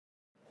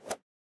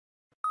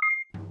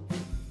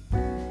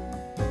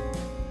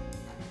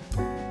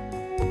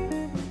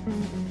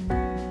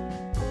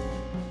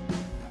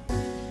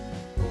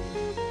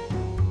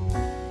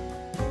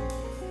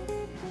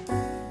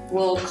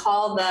will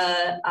call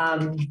the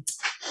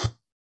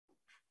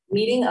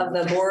meeting of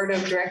the Board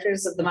of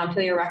Directors of the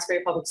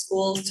Montpelier-Roxbury Public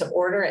Schools to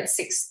order at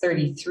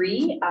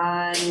 6:33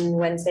 on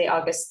Wednesday,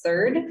 August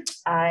 3rd.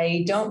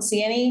 I don't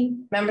see any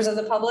members of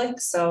the public,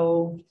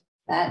 so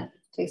that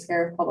takes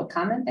care of public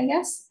comment, I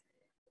guess.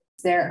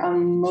 Is there a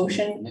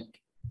motion?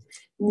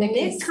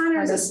 Nick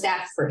Connor is a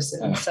staff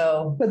person,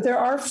 so. But there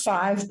are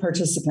 5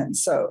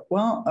 participants, so,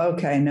 well,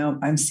 okay, no,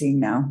 I'm seeing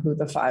now who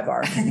the 5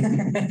 are.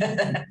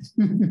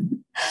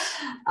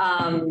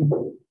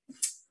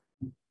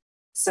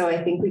 So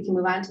I think we can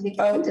move on to the.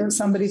 Oh,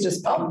 somebody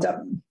just popped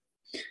up.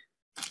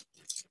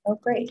 Oh,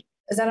 great.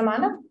 Is that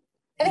Amanda?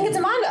 I think it's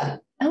Amanda.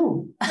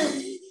 Oh.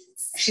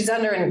 She's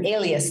under an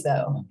alias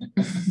though.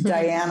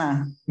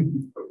 Diana.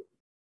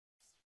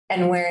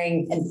 And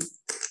wearing an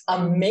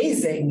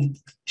amazing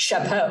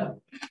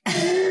chapeau.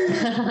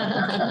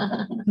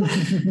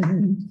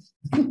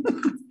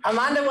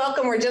 Amanda,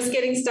 welcome. We're just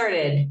getting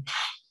started.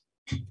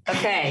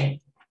 Okay.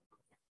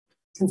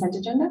 Consent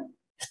agenda?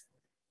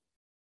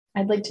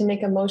 I'd like to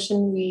make a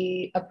motion.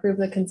 We approve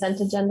the consent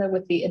agenda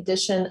with the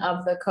addition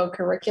of the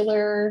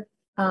co-curricular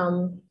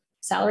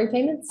salary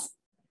payments.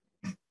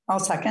 I'll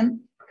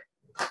second.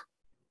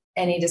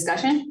 Any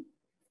discussion?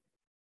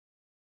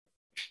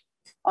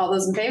 All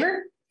those in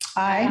favor?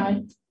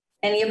 Aye.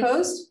 Any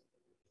opposed?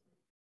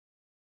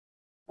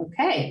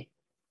 Okay.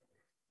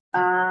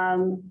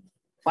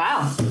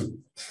 Wow.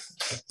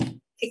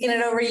 Kicking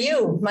it over to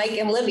you, Mike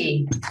and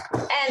Libby.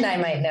 And I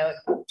might note,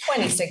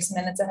 26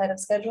 minutes ahead of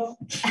schedule.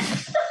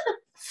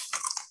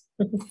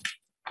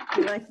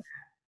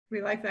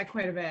 We like that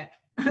quite a bit.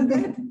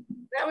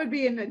 That would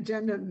be an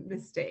agenda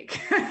mistake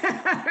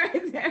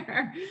right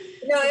there.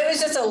 No, it was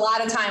just a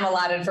lot of time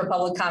allotted for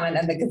public comment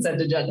and the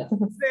consent agenda.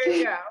 There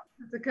you go.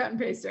 It's a cut and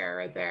paste error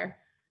right there.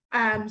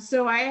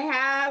 So I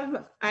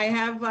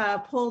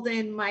have pulled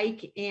in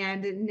Mike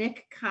and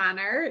Nick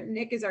Connor.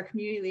 Nick is our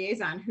community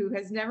liaison who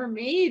has never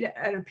made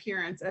an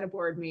appearance at a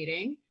board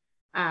meeting.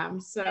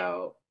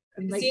 So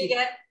I'd like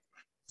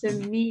to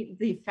meet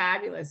the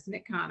fabulous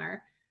Nick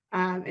Connor.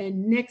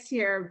 And Nick's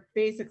here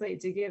basically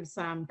to give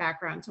some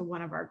background to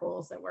one of our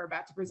goals that we're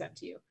about to present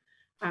to you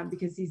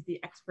because he's the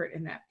expert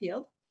in that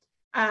field.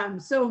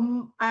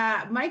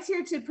 Mike's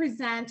here to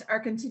present our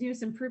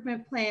continuous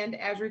improvement plan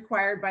as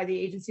required by the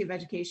Agency of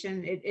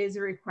Education. It is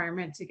a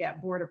requirement to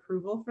get board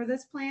approval for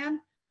this plan.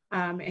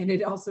 And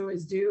it also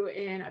is due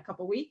in a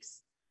couple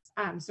weeks.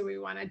 So we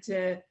wanted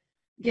to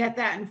get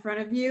that in front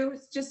of you.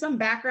 Just some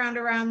background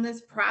around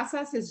this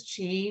process has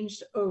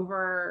changed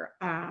over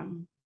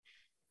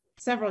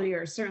several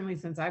years, certainly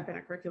since I've been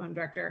a curriculum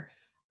director.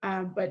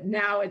 But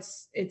now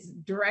it's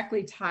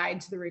directly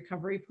tied to the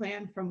recovery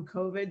plan from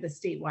COVID, the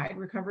statewide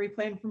recovery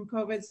plan from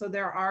COVID. So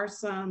there are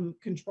some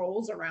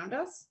controls around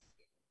us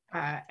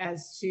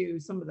as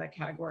to some of the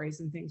categories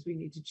and things we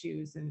need to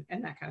choose and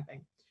that kind of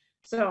thing.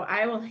 So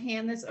I will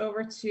hand this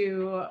over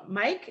to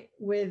Mike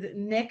with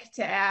Nick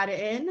to add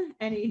in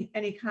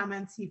any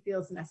comments he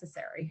feels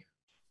necessary.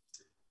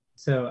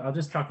 So I'll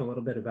just talk a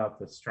little bit about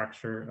the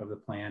structure of the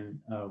plan.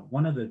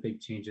 One of the big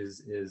changes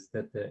is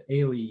that the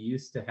AOE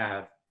used to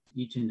have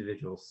each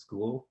individual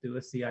school do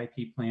a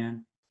CIP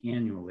plan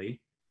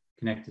annually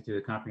connected to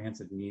a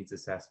comprehensive needs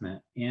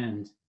assessment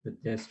and the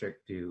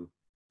district do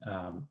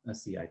a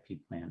CIP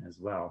plan as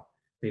well.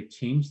 They've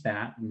changed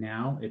that.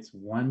 Now it's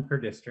one per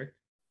district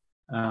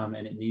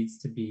and it needs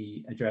to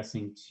be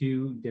addressing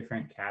 2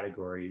 different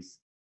categories,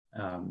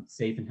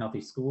 safe and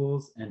healthy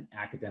schools and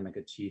academic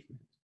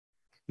achievement.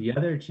 The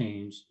other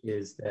change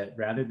is that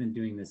rather than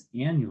doing this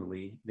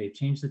annually, they've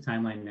changed the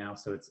timeline now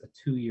so it's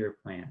a 2-year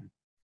plan.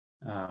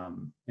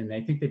 And I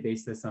think they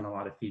base this on a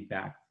lot of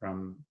feedback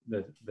from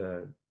the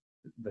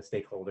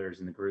stakeholders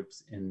and the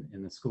groups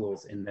in the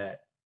schools, in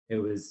that it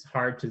was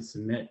hard to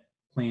submit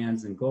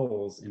plans and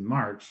goals in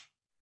March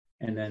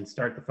and then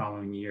start the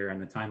following year,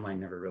 and the timeline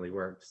never really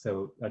worked.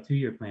 So a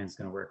 2-year plan is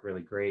going to work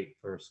really great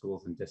for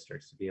schools and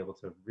districts to be able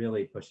to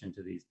really push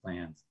into these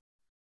plans.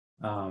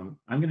 I'm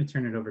going to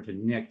turn it over to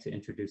Nick to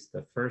introduce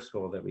the first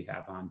goal that we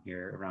have on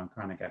here around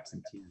chronic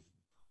absenteeism.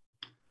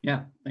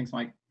 Yeah, thanks,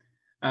 Mike.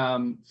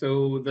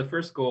 So the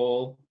first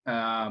goal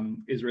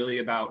is really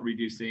about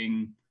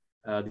reducing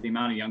the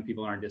amount of young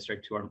people in our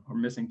district who are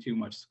missing too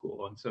much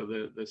school. And so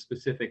the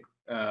specific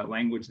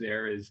language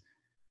there is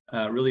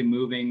really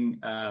moving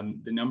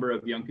the number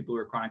of young people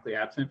who are chronically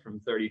absent from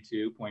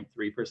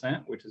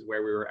 32.3%, which is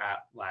where we were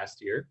at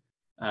last year,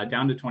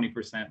 down to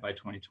 20% by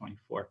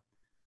 2024.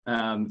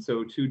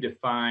 So to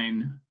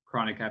define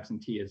chronic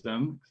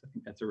absenteeism, because I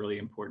think that's a really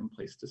important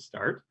place to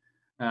start.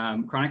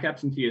 Chronic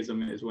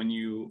absenteeism is when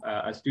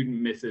a student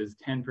misses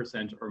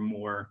 10% or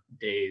more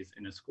days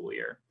in a school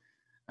year.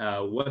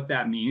 What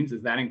that means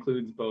is that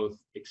includes both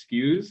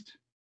excused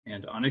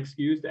and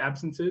unexcused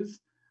absences.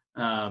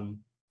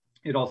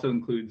 It also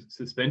includes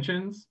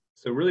suspensions.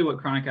 So really what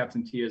chronic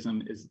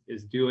absenteeism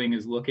is doing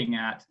is looking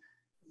at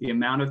the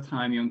amount of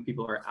time young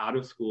people are out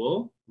of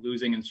school,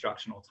 losing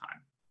instructional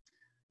time.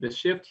 The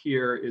shift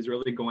here is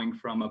really going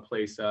from a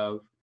place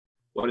of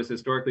what has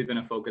historically been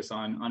a focus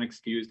on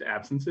unexcused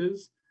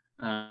absences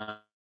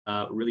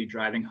really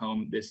driving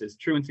home this is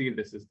truancy,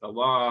 this is the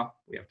law,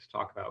 we have to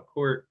talk about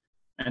court,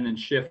 and then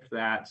shift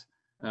that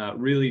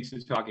really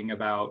to talking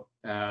about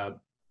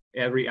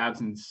every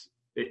absence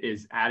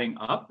is adding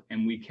up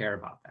and we care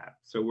about that.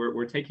 So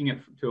we're taking it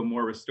to a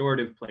more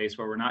restorative place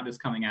where we're not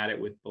just coming at it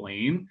with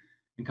blame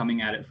and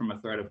coming at it from a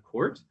threat of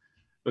court,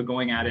 but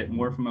going at it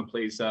more from a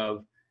place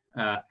of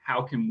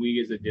how can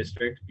we as a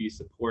district be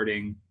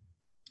supporting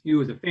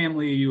you as a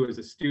family, you as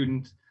a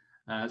student.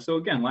 So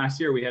again, last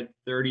year we had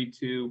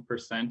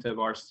 32% of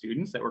our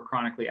students that were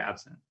chronically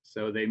absent.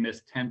 So they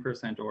missed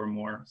 10% or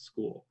more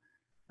school.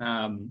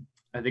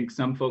 I think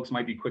some folks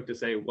might be quick to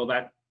say, well,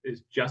 that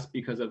is just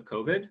because of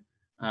COVID.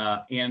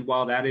 And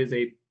while that is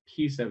a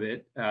piece of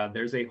it,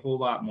 there's a whole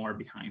lot more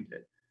behind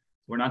it.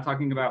 We're not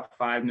talking about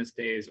 5 missed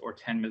days or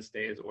 10 missed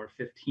days or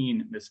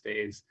 15 missed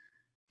days.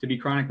 To be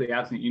chronically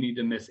absent, you need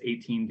to miss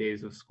 18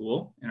 days of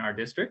school in our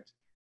district.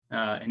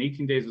 And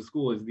 18 days of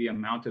school is the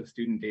amount of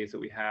student days that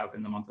we have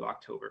in the month of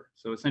October.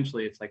 So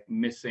essentially, it's like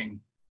missing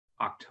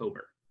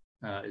October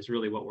is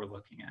really what we're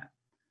looking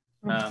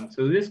at.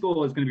 So this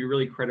goal is going to be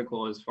really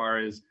critical as far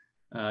as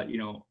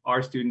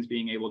our students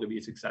being able to be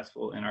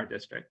successful in our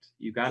district.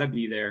 You got to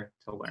be there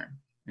to learn.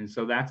 And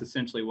so that's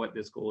essentially what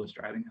this goal is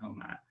driving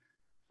home at.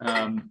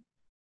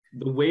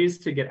 The ways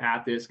to get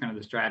at this, kind of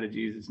the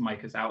strategies, as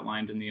Mike has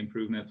outlined in the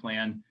improvement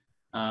plan,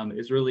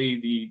 is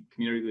really the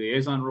community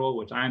liaison role,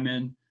 which I'm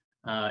in,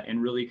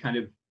 and really kind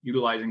of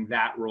utilizing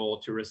that role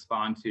to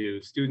respond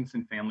to students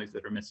and families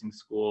that are missing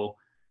school,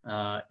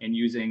 and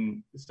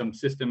using some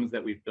systems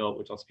that we've built,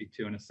 which I'll speak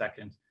to in a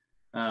second.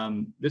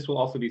 This will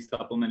also be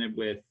supplemented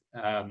with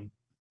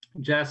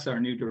Jess, our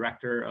new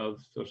director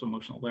of social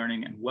emotional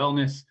learning and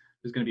wellness,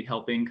 who's going to be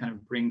helping kind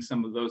of bring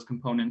some of those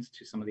components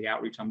to some of the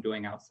outreach I'm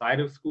doing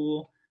outside of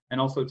school, and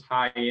also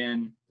tie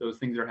in those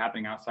things that are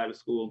happening outside of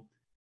school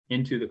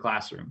into the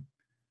classroom.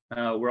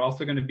 We're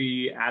also going to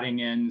be adding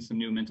in some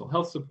new mental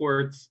health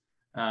supports,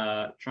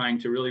 trying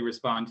to really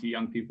respond to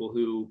young people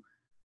who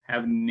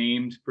have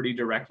named pretty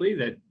directly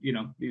that,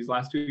 these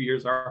last 2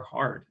 years are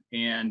hard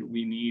and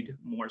we need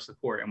more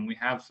support. And we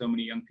have so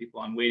many young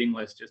people on waiting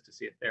lists just to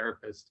see a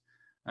therapist.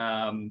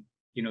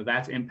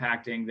 That's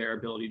impacting their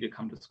ability to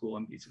come to school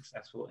and be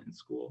successful in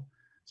school.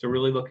 So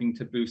really looking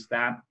to boost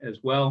that as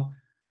well.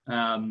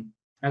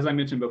 As I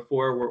mentioned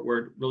before,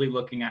 we're really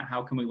looking at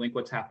how can we link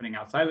what's happening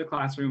outside of the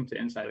classroom to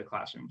inside the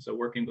classroom. So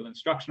working with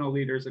instructional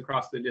leaders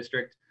across the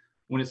district,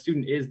 when a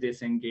student is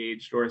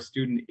disengaged or a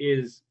student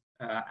is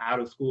out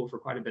of school for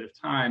quite a bit of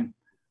time,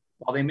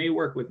 while they may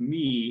work with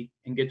me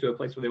and get to a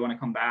place where they want to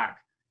come back,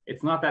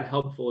 it's not that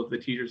helpful if the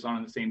teachers aren't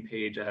on the same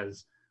page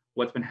as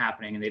what's been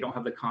happening and they don't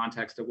have the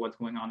context of what's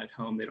going on at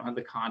home. They don't have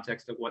the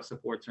context of what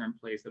supports are in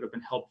place that have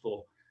been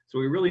helpful. So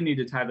we really need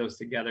to tie those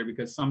together,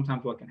 because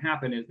sometimes what can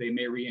happen is they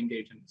may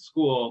re-engage in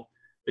school.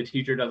 The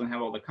teacher doesn't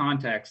have all the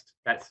context.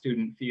 That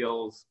student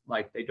feels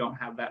like they don't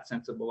have that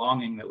sense of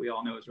belonging that we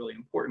all know is really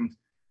important.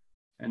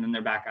 And then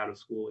they're back out of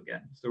school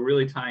again. So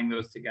really tying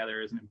those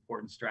together is an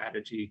important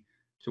strategy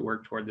to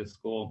work toward this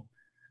goal.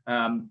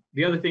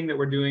 The other thing that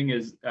we're doing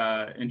is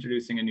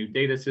introducing a new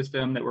data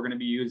system that we're going to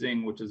be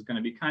using, which is going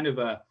to be kind of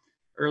a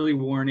early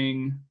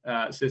warning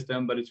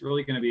system, but it's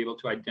really going to be able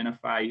to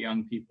identify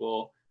young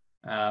people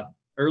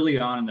early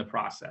on in the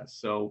process.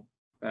 So,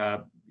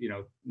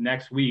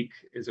 next week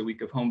is a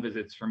week of home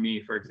visits for me,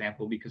 for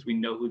example, because we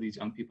know who these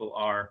young people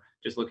are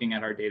just looking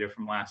at our data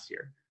from last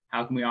year.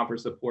 How can we offer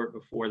support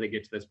before they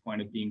get to this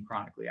point of being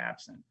chronically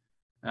absent?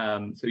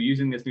 So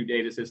using this new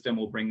data system,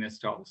 we'll bring this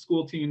to all the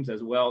school teams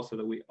as well, so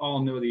that we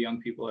all know the young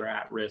people that are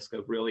at risk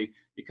of really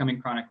becoming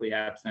chronically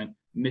absent,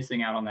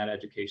 missing out on that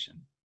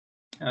education.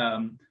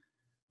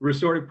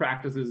 Restorative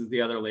practices is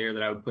the other layer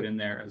that I would put in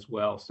there as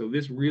well. So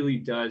this really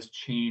does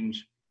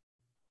change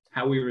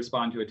how we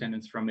respond to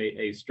attendance from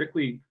a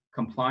strictly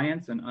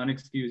compliance and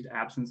unexcused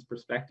absence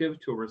perspective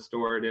to a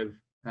restorative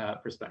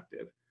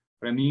perspective.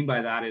 What I mean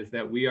by that is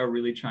that we are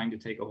really trying to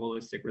take a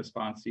holistic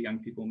response to young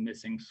people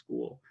missing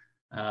school.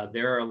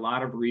 There are a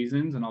lot of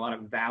reasons and a lot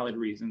of valid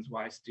reasons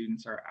why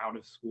students are out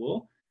of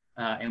school.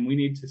 And we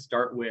need to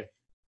start with,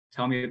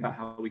 tell me about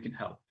how we can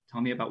help.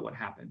 Tell me about what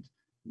happened.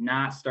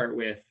 Not start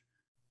with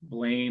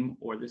blame,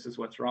 or this is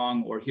what's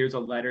wrong, or here's a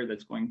letter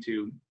that's going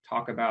to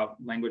talk about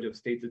language of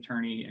state's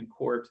attorney and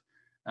court.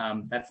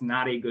 That's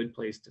not a good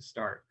place to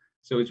start.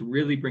 So it's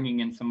really bringing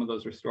in some of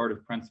those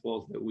restorative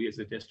principles that we as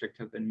a district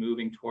have been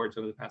moving towards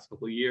over the past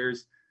couple of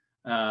years,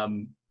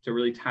 to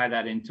really tie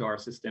that into our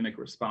systemic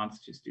response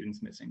to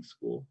students missing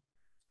school.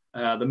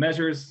 The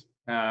measures,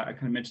 I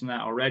kind of mentioned that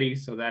already.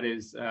 So that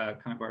is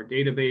kind of our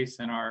database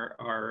and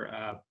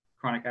our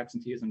chronic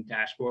absenteeism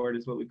dashboard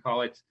is what we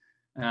call it.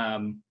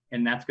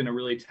 And that's going to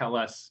really tell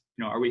us,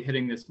 are we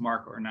hitting this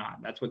mark or not?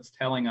 That's what's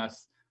telling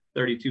us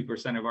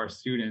 32% of our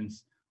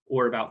students,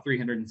 or about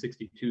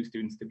 362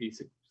 students to be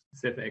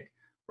specific,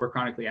 were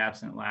chronically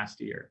absent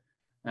last year.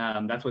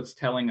 That's what's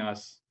telling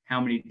us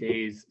how many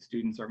days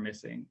students are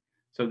missing.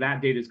 So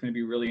that data is going to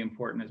be really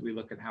important as we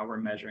look at how we're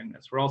measuring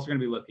this. We're also going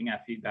to be looking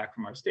at feedback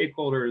from our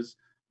stakeholders,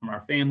 from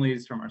our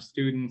families, from our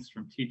students,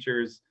 from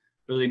teachers,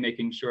 really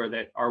making sure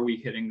that are we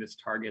hitting this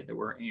target that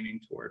we're aiming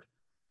toward.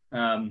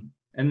 And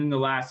then the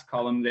last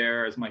column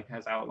there, as Mike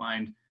has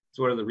outlined, is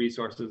what are the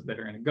resources that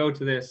are going to go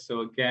to this.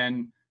 So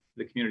again,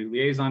 the community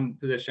liaison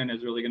position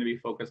is really going to be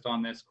focused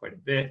on this quite a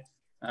bit.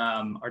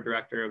 Our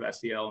director of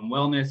SEL and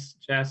wellness,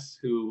 Jess,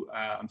 who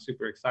I'm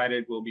super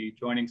excited will be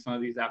joining some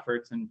of these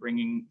efforts and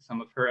bringing some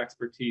of her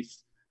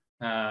expertise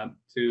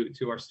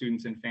to our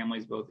students and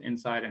families, both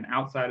inside and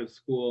outside of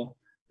school.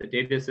 The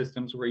data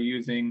systems we're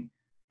using,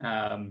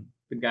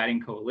 the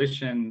guiding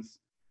coalitions,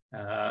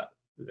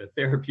 the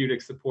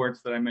therapeutic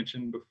supports that I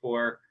mentioned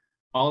before,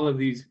 all of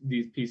these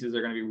pieces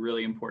are going to be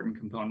really important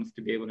components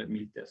to be able to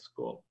meet this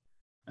goal.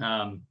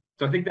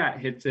 So I think that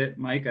hits it,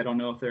 Mike. I don't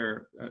know if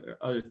there are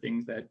other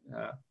things that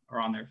are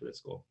on there for this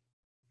goal.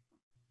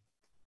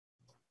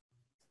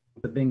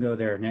 The bingo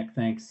there, Nick,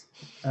 thanks.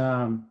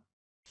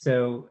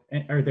 So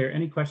are there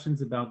any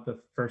questions about the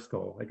first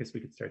goal? I guess we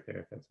could start there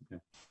if that's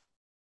okay.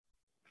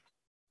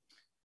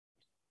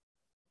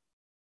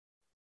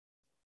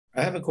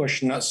 I have a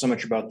question, not so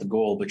much about the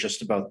goal, but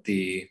just about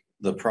the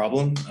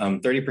problem.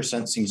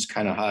 30% seems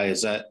kind of high.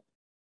 Is that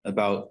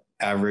about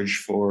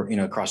average for,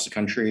 across the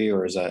country,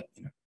 or is that,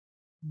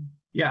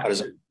 Yeah,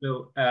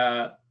 so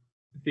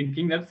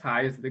thinking that's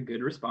high is the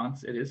good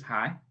response. It is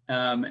high.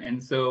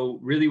 And so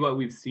really what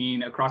we've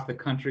seen across the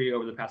country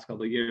over the past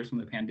couple of years from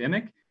the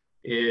pandemic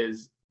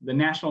is the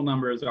national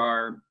numbers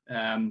are,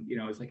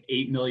 it's like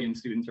 8 million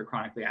students are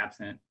chronically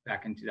absent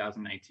back in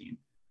 2019.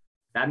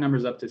 That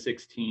number's up to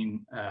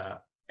 16,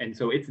 and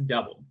so it's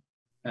doubled.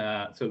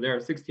 So there are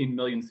 16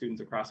 million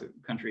students across the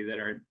country that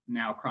are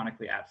now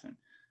chronically absent.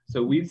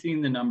 So we've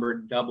seen the number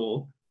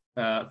double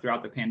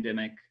throughout the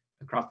pandemic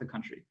across the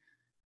country.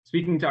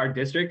 Speaking to our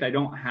district, I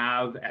don't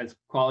have as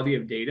quality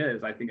of data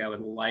as I think I would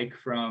like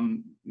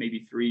from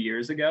maybe 3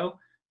 years ago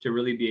to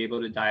really be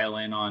able to dial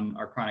in on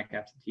our chronic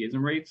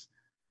absenteeism rates.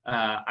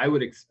 I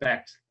would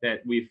expect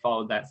that we've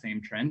followed that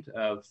same trend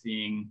of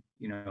seeing,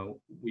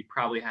 we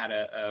probably had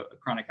a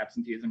chronic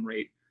absenteeism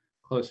rate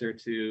closer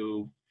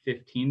to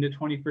 15 to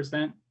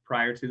 20%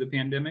 prior to the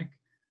pandemic.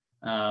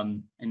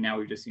 And now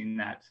we've just seen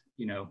that,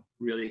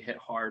 really hit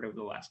hard over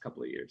the last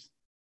couple of years.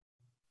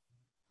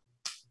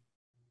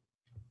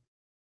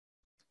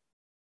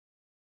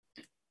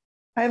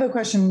 I have a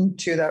question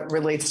too that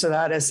relates to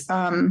that is,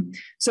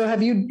 so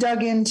have you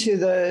dug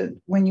into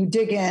when you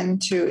dig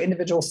into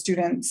individual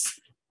students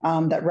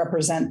that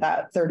represent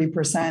that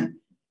 30%,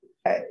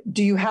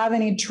 do you have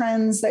any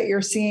trends that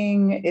you're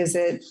seeing? Is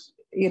it,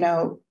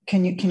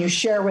 can you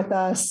share with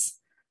us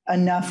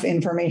enough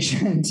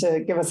information to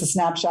give us a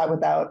snapshot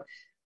without,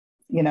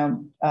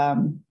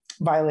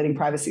 violating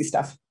privacy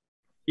stuff?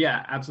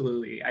 Yeah,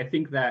 absolutely. I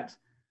think that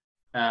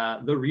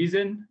the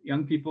reason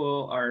young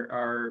people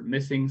are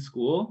missing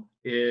school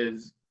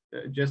is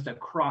just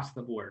across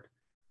the board.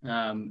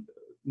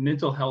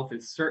 Mental health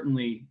is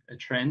certainly a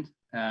trend,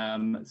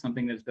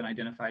 something that's been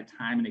identified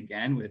time and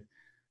again with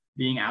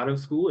being out of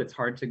school. It's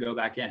hard to go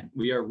back in.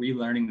 We are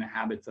relearning the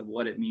habits of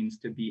what it means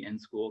to be in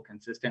school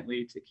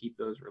consistently, to keep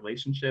those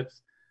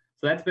relationships.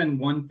 So that's been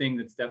one thing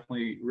that's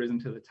definitely risen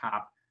to the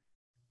top.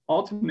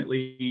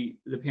 Ultimately,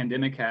 the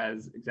pandemic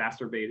has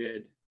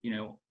exacerbated,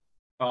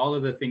 all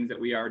of the things that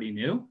we already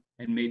knew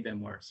and made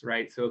them worse,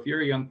 right? So if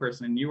you're a young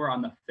person and you are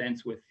on the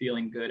fence with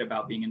feeling good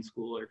about being in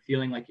school or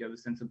feeling like you have a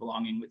sense of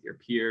belonging with your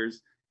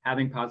peers,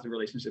 having positive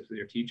relationships with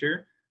your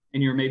teacher,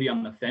 and you're maybe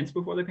on the fence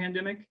before the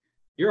pandemic,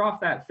 you're off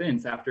that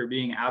fence after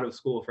being out of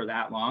school for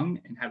that long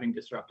and having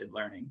disrupted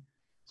learning.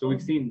 So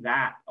we've seen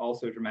that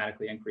also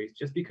dramatically increase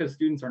just because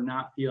students are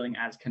not feeling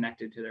as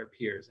connected to their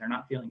peers. They're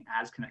not feeling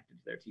as connected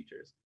to their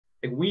teachers.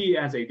 Like we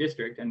as a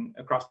district and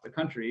across the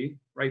country,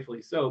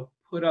 rightfully so,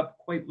 put up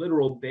quite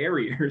literal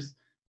barriers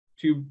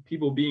to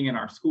people being in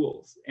our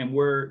schools. And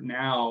we're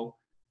now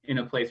in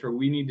a place where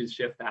we need to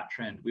shift that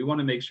trend. We want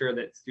to make sure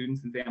that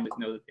students and families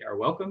know that they are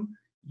welcome.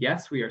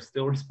 Yes, we are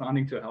still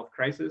responding to a health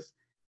crisis,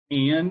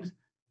 and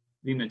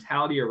the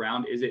mentality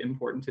around is it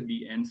important to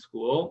be in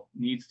school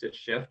needs to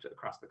shift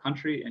across the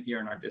country and here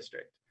in our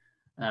district.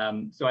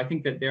 So I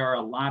think that there are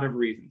a lot of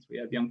reasons. We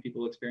have young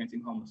people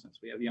experiencing homelessness.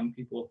 We have young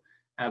people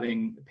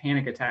having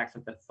panic attacks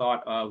at the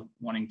thought of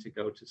wanting to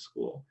go to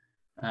school.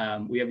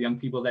 We have young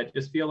people that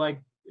just feel like,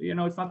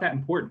 it's not that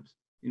important.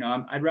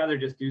 I'd rather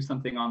just do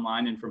something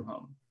online and from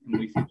home. And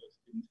we see those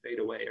students fade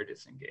away or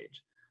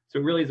disengage. So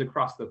it really is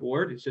across the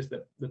board. It's just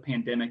that the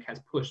pandemic has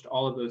pushed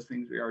all of those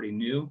things we already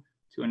knew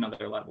to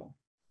another level.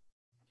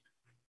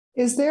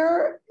 Is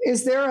there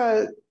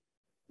a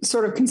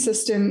sort of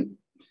consistent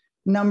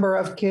number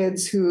of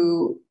kids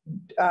who,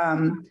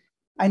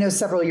 I know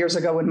several years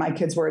ago when my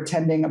kids were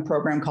attending a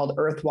program called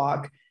Earth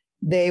Walk,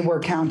 they were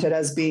counted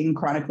as being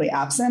chronically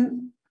absent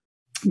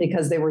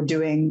because they were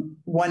doing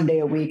 1 day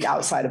a week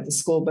outside of the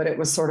school, but it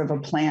was sort of a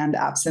planned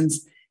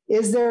absence.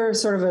 Is there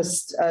sort of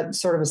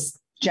a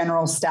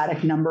general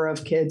static number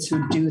of kids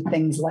who do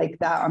things like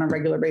that on a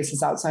regular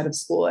basis outside of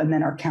school and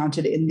then are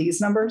counted in these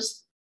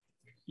numbers?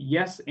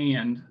 Yes,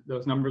 and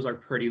those numbers are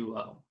pretty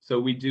low. So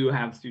we do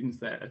have students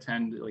that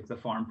attend like the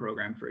farm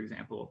program, for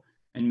example,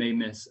 and may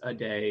miss a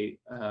day,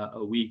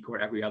 a week, or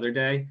every other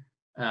day.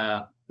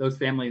 Those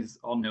families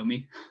all know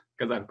me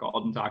because I've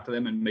called and talked to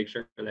them and make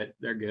sure that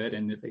they're good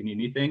and if they need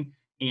anything.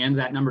 And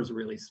that number is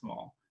really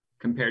small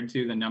compared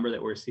to the number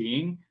that we're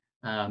seeing.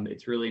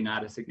 It's really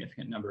not a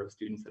significant number of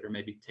students that are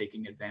maybe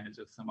taking advantage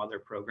of some other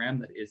program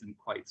that isn't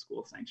quite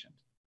school sanctioned.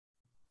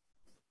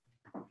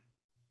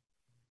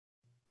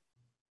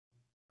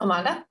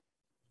 Amanda?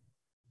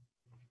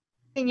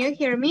 Can you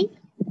hear me?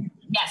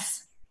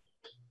 Yes.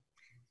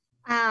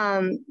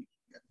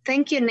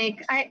 Thank you,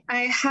 Nick. I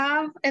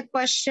have a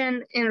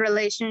question in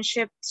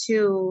relationship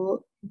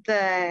to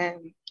the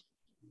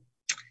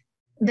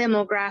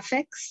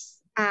demographics.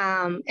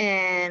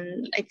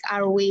 And like,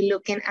 are we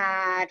looking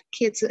at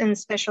kids in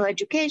special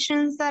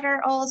educations that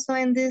are also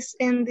in this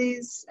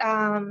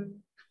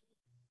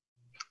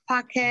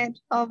pocket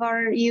of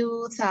our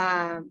youth,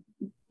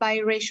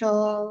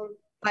 biracial,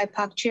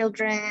 BIPOC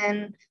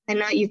children? I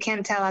know you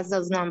can't tell us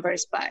those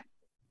numbers, but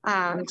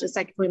just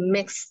like we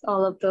mix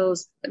all of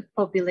those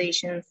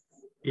populations.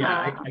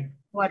 Yeah,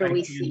 what do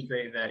we see?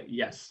 Say that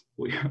yes,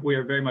 we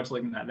are very much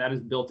looking at that. That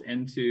is built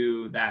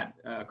into that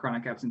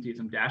chronic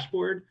absenteeism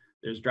dashboard.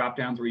 There's drop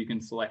downs where you can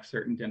select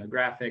certain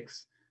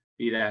demographics,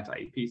 be that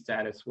IEP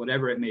status,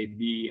 whatever it may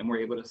be, and we're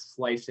able to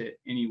slice it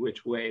any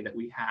which way that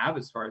we have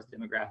as far as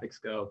demographics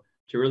go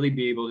to really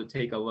be able to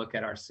take a look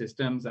at our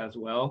systems as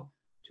well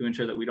to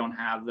ensure that we don't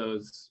have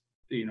those,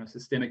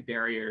 systemic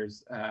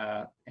barriers,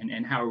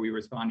 and how are we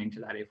responding to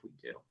that if we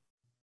do.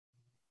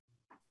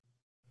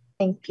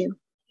 Thank you.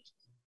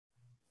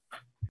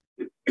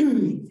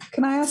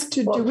 Can I ask,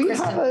 do we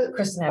have a,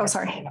 oh,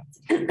 sorry.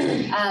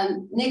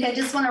 Nick, I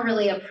just want to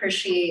really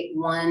appreciate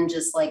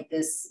just like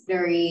this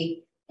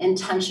very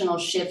intentional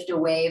shift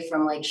away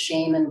from like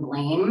shame and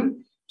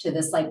blame to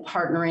this like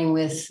partnering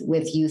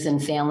with youth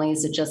and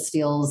families. It just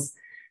feels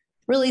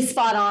really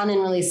spot on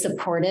and really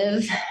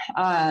supportive.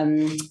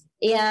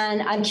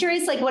 And I'm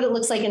curious like what it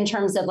looks like in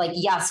terms of like,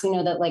 yes, we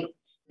know that like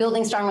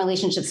building strong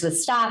relationships with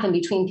staff and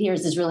between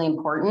peers is really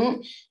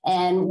important.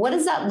 And what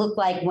does that look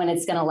like when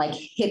it's going to like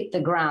hit the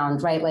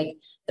ground, right? Like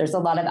there's a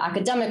lot of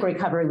academic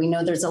recovery. We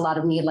know there's a lot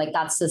of need, like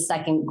that's the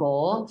second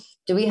goal.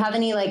 Do we have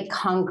any like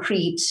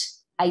concrete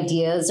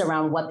ideas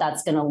around what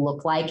that's going to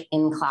look like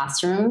in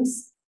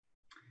classrooms?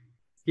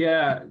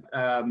 Yeah,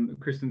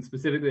 Kristen,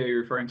 specifically, are you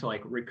referring to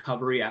like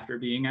recovery after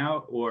being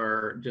out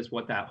or just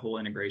what that whole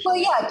integration? Well,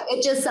 yeah,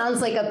 it just sounds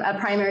like a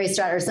primary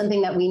strat or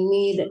something that we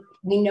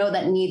know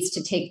that needs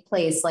to take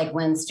place, like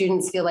when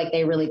students feel like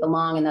they really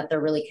belong and that they're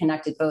really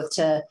connected both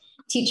to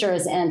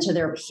teachers and to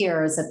their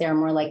peers, that they're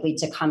more likely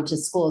to come to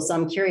school. So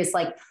I'm curious,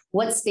 like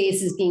what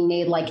space is being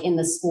made like in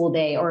the school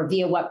day or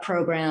via what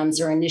programs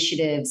or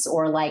initiatives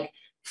or like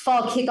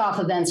fall kickoff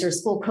events or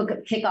school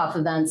kickoff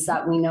events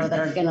that we know that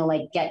are going to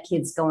like get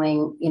kids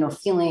going,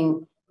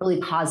 feeling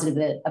really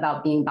positive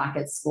about being back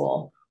at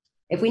school.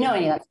 If we know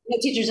any of that,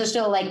 teachers are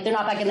still like, they're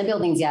not back in the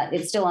buildings yet.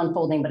 It's still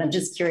unfolding, but I'm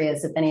just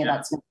curious if any of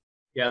that's.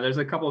 Yeah, there's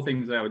a couple of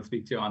things that I would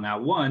speak to on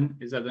that. One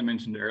is, as I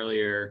mentioned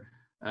earlier,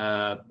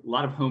 a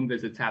lot of home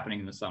visits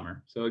happening in the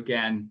summer. So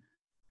again,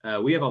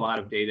 we have a lot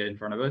of data in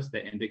front of us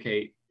that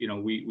indicate,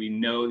 we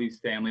know these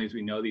families,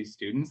 we know these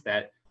students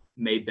that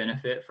may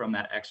benefit from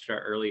that extra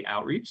early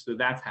outreach. So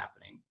that's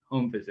happening.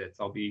 Home visits.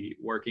 I'll be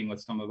working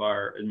with some of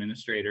our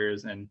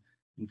administrators and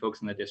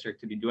folks in the district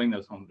to be doing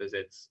those home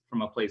visits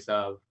from a place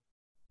of,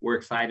 we're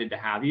excited to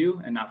have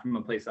you, and not from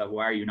a place of,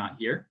 why are you not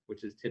here?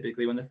 Which is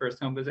typically when the first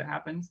home visit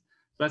happens.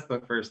 So that's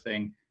the first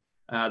thing.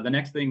 The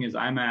next thing is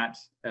I'm at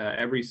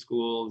every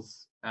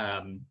school's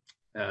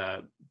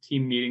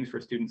team meetings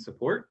for student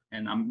support,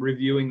 and I'm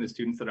reviewing the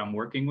students that I'm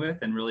working with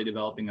and really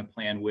developing a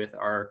plan with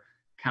our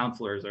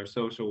counselors, our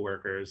social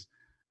workers,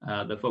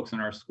 the folks in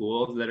our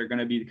schools that are going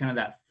to be kind of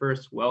that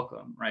first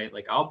welcome, right?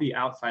 Like I'll be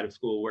outside of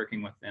school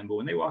working with them, but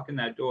when they walk in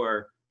that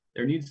door,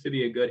 there needs to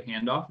be a good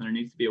handoff and there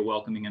needs to be a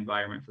welcoming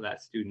environment for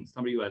that student,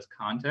 somebody who has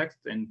context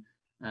and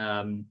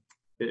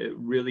it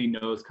really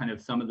knows kind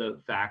of some of the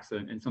facts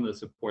and some of the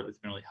support that's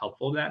been really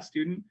helpful to that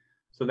student.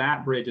 So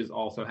that bridge is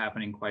also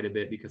happening quite a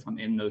bit because I'm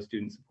in those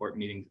student support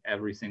meetings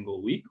every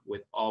single week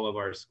with all of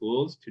our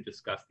schools to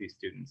discuss these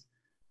students.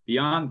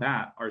 Beyond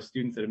that, our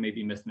students that have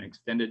maybe missed an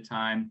extended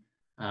time,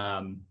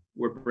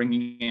 we're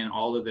bringing in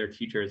all of their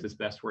teachers as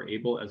best we're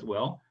able as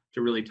well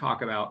to really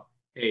talk about,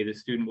 hey, the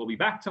student will be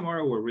back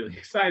tomorrow. We're really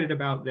excited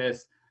about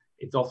this.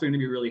 It's also going to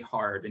be really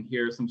hard. And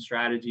here are some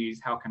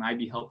strategies. How can I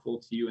be helpful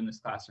to you in this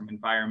classroom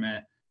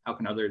environment? How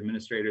can other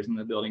administrators in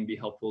the building be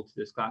helpful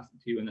to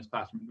you in this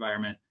classroom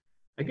environment?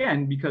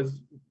 Again,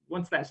 because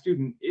once that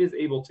student is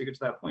able to get to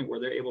that point where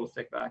they're able to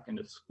stick back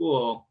into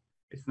school,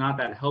 it's not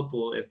that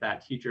helpful if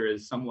that teacher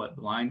is somewhat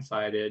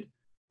blindsided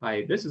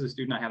by, this is a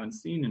student I haven't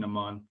seen in a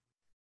month.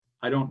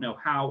 I don't know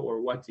how or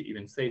what to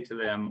even say to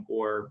them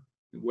or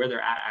where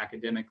they're at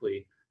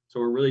academically. So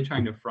we're really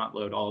trying to front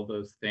load all of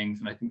those things.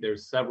 And I think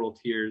there's several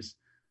tiers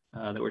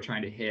that we're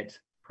trying to hit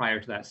prior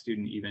to that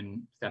student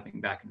even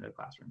stepping back into the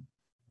classroom.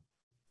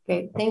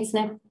 Great, thanks,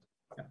 Nick.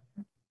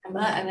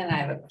 Emma, and then I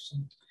have a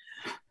question.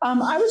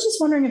 I was just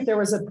wondering if there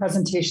was a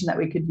presentation that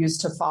we could use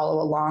to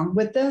follow along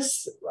with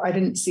this. I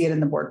didn't see it in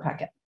the board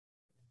packet.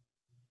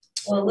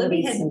 Well,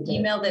 Libby had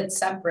emailed it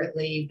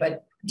separately,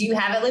 but do you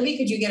have it, Libby?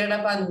 Could you get it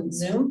up on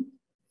Zoom?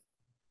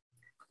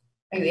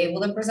 Are you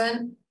able to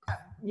present?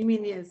 You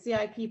mean the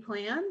CIP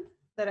plan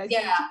that I?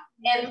 Yeah,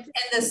 and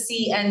the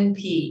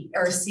CNP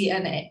or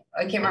CNA.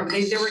 I can't remember.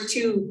 There were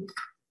two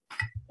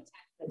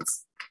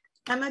attachments.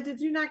 Emma, did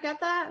you not get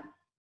that?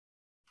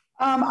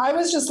 I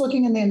was just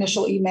looking in the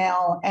initial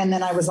email, and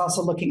then I was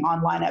also looking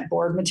online at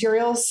board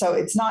materials. So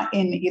it's not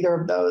in either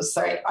of those.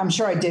 So I'm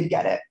sure I did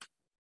get it.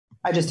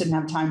 I just didn't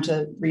have time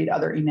to read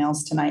other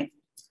emails tonight.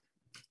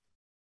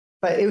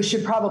 But it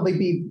should probably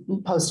be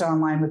posted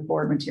online with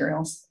board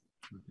materials.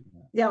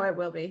 Yeah, it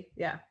will be.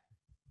 Yeah.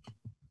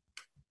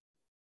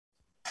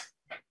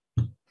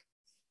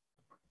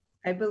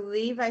 I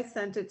believe I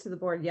sent it to the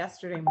board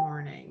yesterday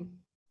morning.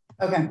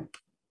 Okay.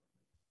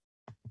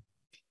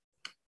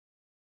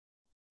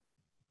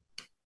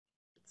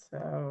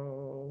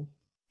 So.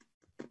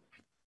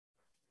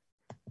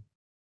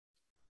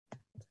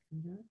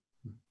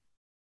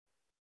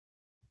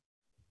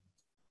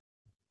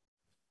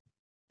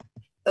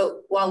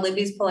 So while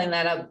Libby's pulling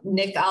that up,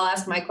 Nick, I'll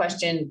ask my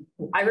question.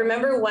 I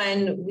remember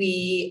when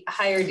the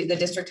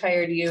district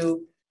hired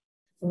you,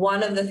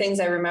 one of the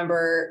things I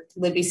remember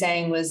Libby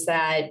saying was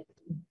that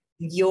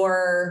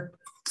your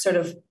sort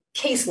of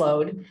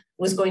caseload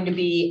was going to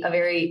be a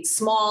very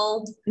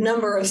small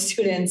number of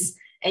students,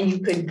 and you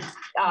could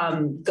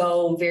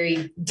go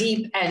very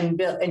deep and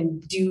build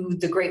and do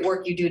the great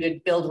work you do to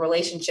build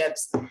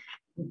relationships.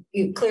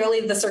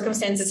 Clearly, the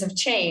circumstances have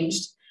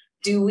changed.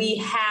 Do we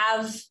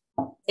have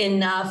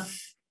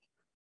enough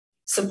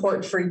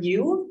support for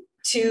you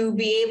to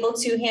be able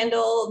to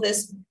handle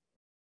this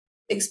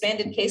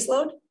expanded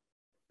caseload?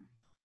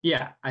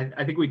 Yeah,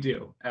 I think we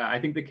do. I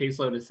think the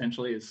caseload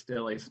essentially is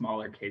still a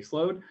smaller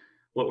caseload.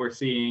 What we're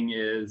seeing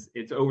is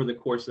it's over the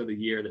course of the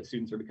year that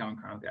students are becoming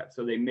chronic debt.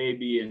 So they may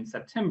be in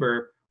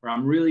September where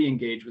I'm really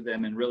engaged with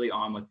them and really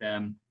on with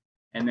them.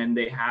 And then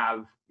they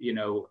have,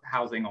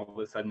 housing all of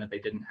a sudden that they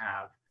didn't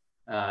have,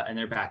 and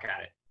they're back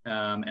at it.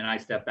 And I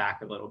step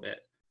back a little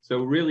bit.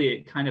 So really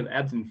it kind of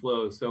ebbs and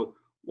flows. So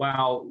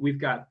while we've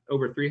got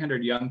over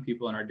 300 young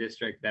people in our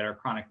district that are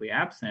chronically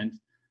absent,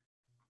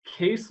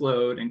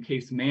 caseload and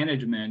case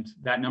management,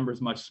 that number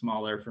is much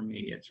smaller for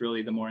me. It's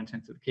really the more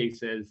intensive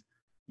cases.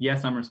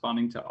 Yes, I'm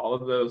responding to all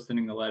of those,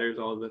 sending the letters,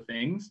 all of the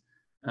things,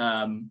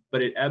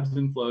 but it ebbs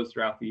and flows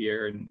throughout the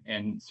year.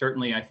 And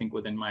certainly I think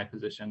within my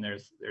position,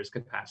 there's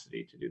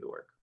capacity to do the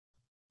work.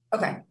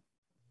 Okay.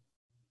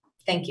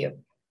 Thank you.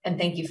 And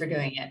thank you for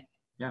doing it.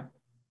 Yeah.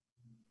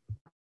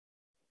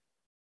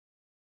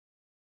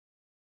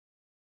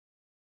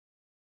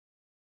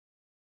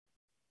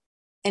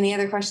 Any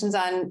other questions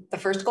on the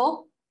first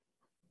goal?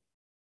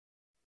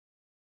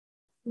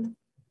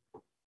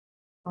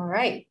 All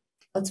right,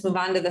 let's move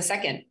on to the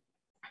second.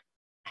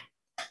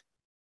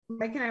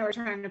 Mike and I were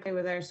trying to play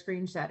with our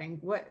screen sharing.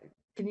 What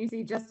can you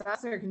see, just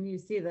us, or can you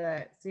see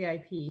the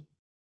CIP?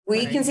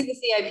 We can see the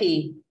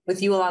CIP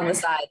with you along the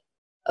side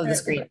of the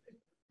screen.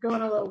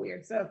 Going a little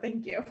weird, so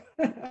thank you.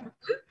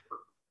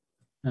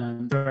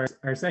 So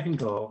our second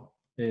goal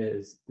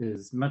is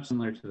much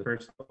similar to the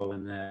first goal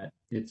in that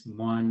it's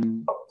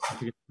one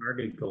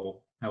targeted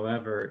goal.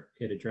 However,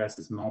 it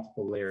addresses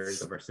multiple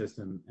layers of our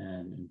system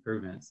and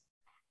improvements.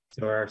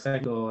 So our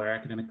second goal, our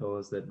academic goal,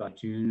 is that by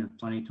June of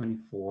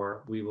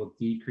 2024, we will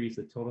decrease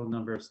the total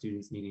number of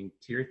students needing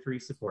Tier 3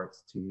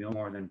 supports to no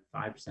more than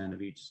 5%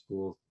 of each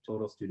school's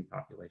total student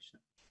population.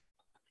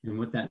 And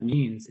what that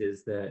means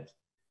is that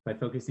by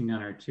focusing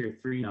on our Tier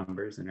 3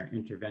 numbers and our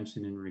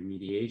intervention and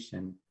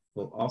remediation,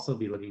 we'll also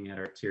be looking at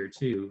our Tier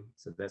 2,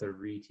 so that's our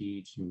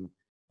reteach and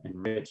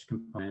enrich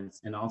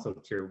components, and also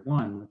Tier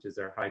 1, which is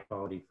our high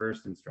quality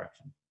first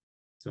instruction.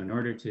 So in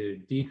order to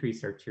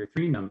decrease our Tier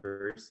 3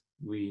 numbers,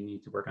 we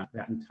need to work on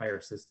that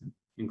entire system,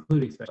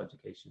 including special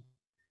education.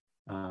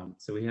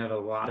 So we have a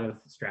lot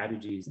of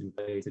strategies in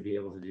place to be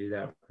able to do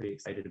that. We're pretty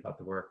excited about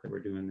the work that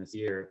we're doing this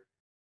year.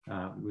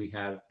 We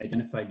have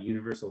identified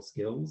universal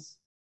skills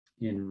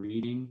in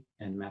reading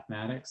and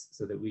mathematics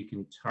so that we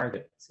can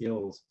target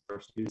skills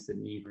for students that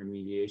need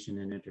remediation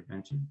and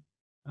intervention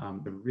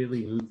to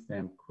really move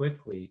them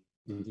quickly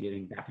into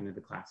getting back into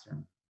the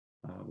classroom,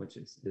 which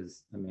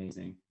is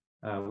amazing.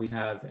 We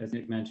have, as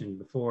Nick mentioned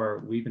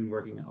before, we've been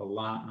working a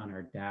lot on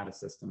our data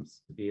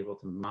systems to be able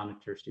to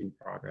monitor student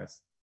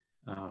progress,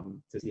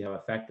 to see how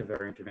effective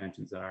our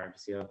interventions are, to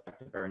see how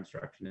effective our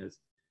instruction is,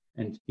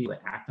 and to be able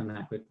to act on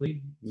that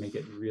quickly, make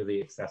it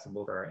really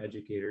accessible for our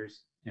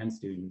educators and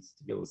students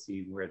to be able to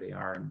see where they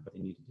are and what they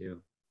need to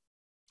do.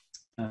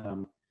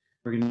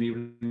 We're going to be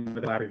working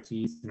with collaborative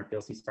teams and our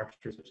PLC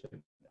structures, which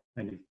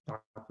I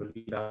talked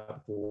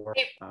about before.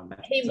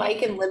 Hey,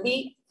 Mike and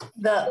Libby,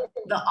 the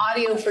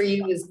audio for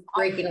you is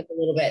breaking up a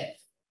little bit.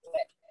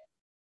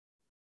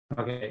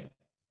 Okay,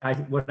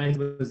 what I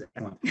was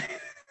excellent.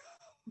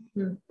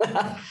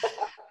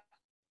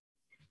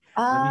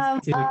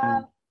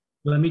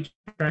 Let me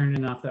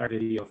turn off our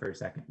video for a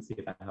second and see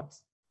if that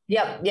helps.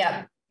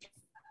 Yep.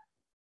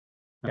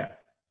 Okay,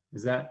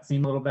 does that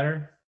seem a little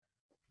better?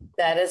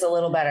 That is a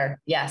little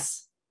better.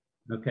 Yes.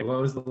 Okay, what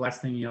was the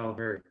last thing you all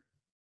heard?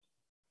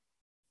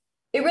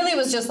 It really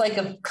was just like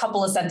a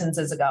couple of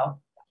sentences ago.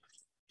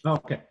 Oh,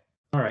 okay,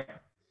 all right.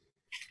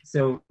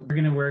 So we're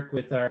going to work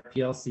with our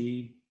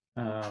PLC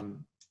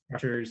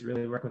structures,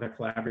 really work with our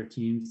collaborative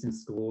teams in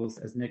schools.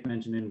 As Nick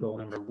mentioned in goal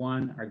number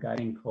 1, our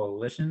guiding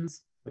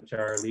coalitions, which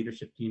are our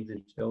leadership teams in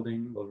each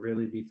building, will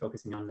really be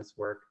focusing on this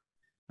work,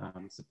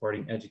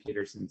 supporting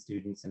educators and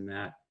students in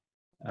that.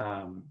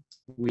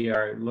 We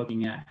are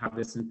looking at how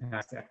this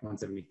impacts Act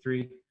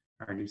 173.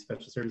 Our new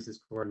special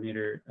services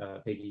coordinator,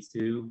 Peggy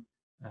Sue,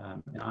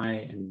 and I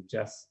and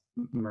Jess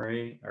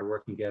Murray are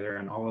working together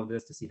on all of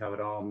this to see how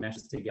it all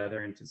meshes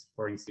together into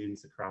supporting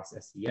students across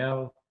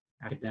SEL,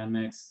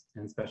 academics,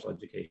 and special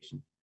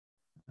education.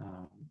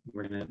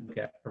 We're going to look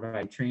at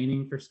providing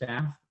training for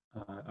staff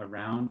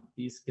around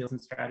these skills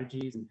and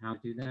strategies and how to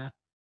do that.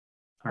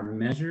 Our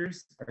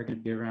measures are going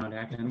to be around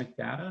academic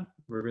data.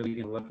 We're really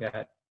going to look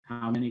at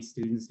how many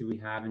students do we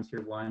have in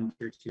Tier 1,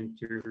 Tier 2, and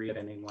Tier 3 at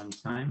any one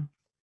time.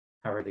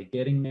 How are they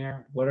getting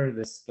there? What are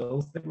the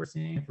skills that we're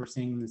seeing? If we're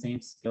seeing the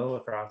same skill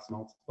across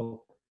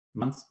multiple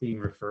months being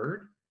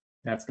referred,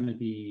 that's going to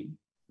be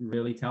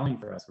really telling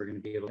for us. We're going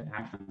to be able to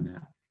act on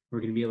that.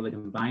 We're going to be able to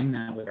combine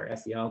that with our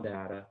SEL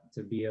data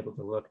to be able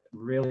to look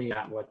really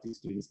at what do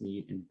students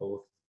need in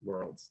both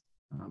worlds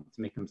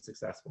to make them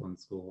successful in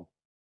school.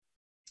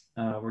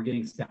 We're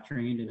getting staff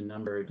trained in a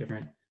number of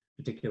different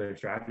particular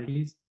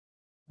strategies.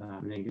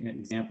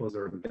 Examples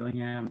are in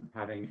Billingham,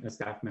 having a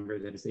staff member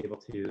that is able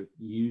to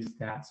use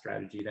that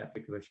strategy, that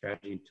particular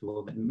strategy and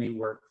tool that may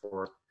work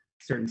for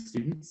certain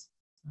students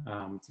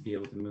to be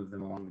able to move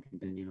them along the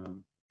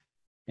continuum.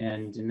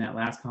 And in that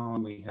last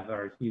column, we have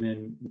our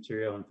human,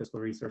 material, and fiscal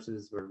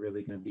resources. We're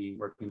really going to be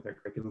working with our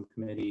curriculum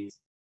committees,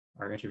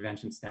 our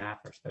intervention staff,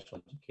 our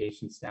special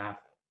education staff,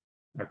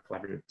 our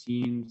collaborative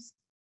teams,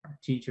 our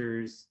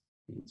teachers,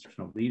 the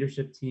instructional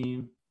leadership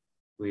team.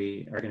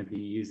 We are going to be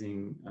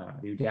using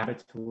new data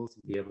tools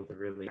to be able to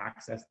really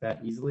access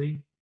that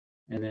easily,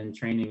 and then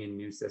training in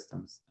new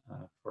systems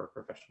for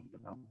professional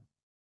development.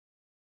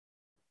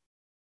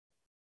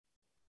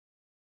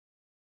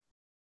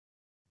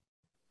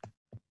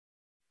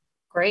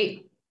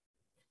 Great.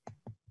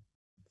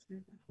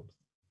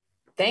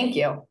 Thank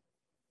you.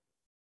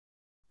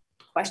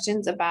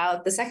 Questions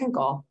about the second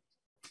goal?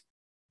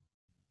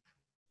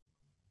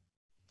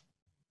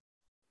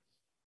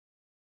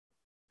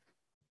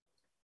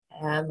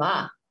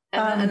 Emma,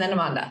 and then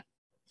Amanda.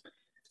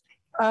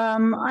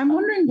 I'm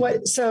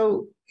wondering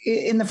so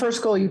in the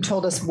first goal, you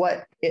told us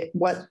what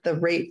the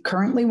rate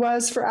currently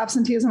was for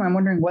absenteeism. I'm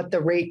wondering what the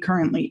rate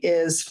currently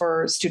is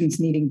for students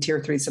needing Tier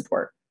 3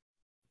 support.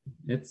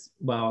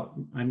 Well,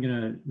 I'm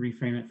going to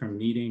reframe it from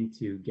needing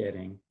to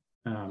getting.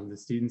 The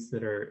students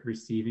that are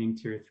receiving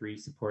Tier 3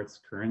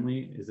 supports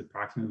currently is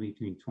approximately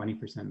between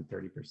 20% and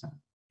 30%.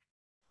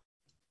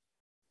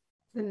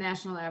 The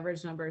national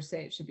average numbers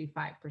say it should be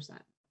 5%.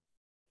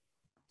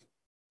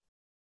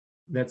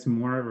 That's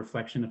more a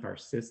reflection of our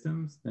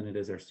systems than it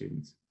is our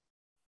students.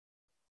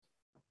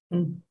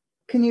 Can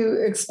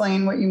you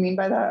explain what you mean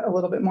by that a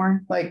little bit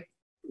more? Like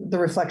the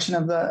reflection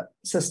of the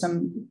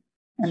system?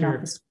 And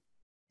sure.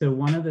 So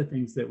one of the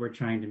things that we're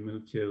trying to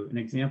move to, an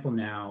example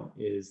now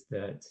is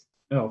that,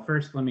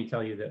 first, let me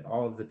tell you that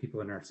all of the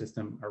people in our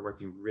system are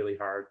working really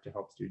hard to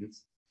help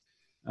students.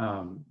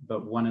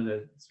 But one of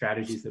the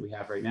strategies that we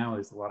have right now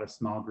is a lot of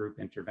small group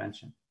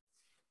intervention.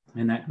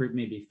 And that group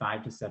may be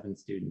 5 to 7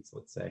 students,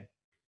 let's say.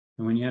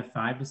 And when you have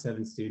 5 to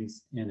 7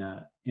 students in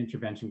an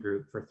intervention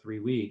group for 3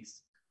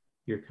 weeks,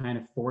 you're kind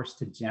of forced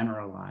to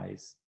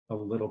generalize a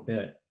little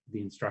bit the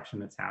instruction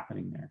that's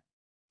happening there.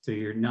 So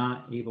you're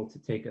not able to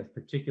take a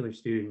particular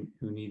student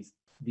who needs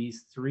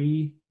these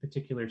 3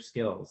 particular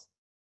skills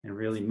and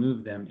really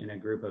move them in a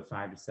group of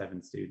 5 to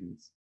 7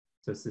 students.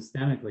 So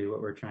systemically,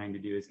 what we're trying to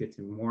do is get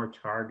to more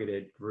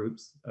targeted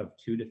groups of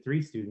 2 to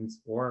 3 students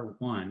or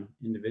 1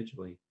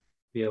 individually,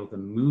 be able to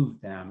move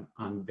them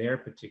on their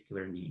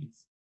particular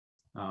needs.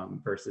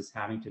 Versus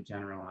having to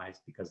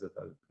generalize because of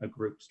a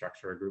group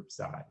structure, a group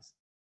size.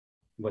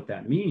 What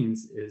that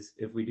means is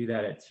if we do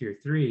that at Tier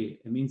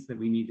 3, it means that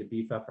we need to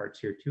beef up our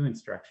Tier 2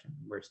 instruction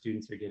where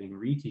students are getting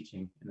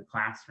reteaching in the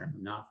classroom,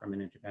 not from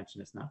an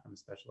interventionist, not from a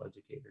special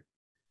educator.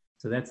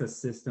 So that's a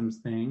systems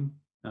thing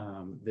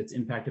that's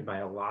impacted by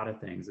a lot of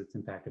things. It's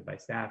impacted by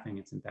staffing,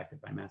 it's impacted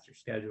by master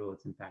schedule,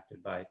 it's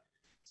impacted by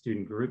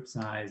student group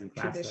size and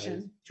class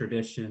size.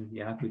 Tradition,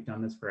 yeah, we've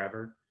done this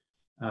forever.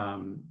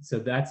 So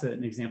that's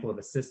an example of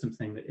a systems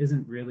thing that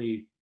isn't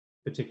really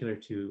particular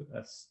to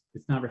us.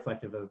 It's not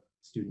reflective of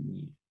student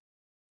need.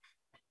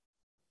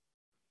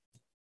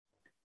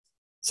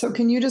 So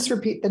can you just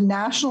repeat, the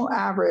national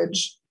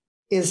average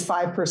is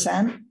 5%?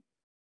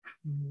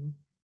 Mm-hmm.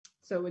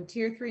 So with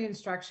Tier 3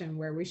 instruction,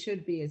 where we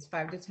should be is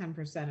 5 to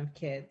 10% of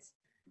kids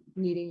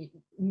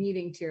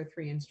needing Tier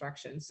 3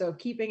 instruction. So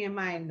keeping in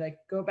mind, like,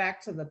 go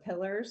back to the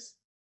pillars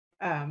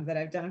that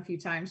I've done a few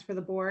times for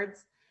the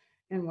boards.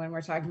 And when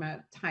we're talking about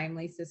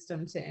timely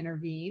system to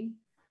intervene,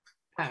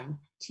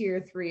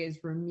 Tier 3 is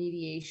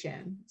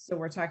remediation. So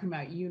we're talking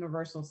about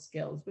universal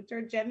skills, which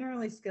are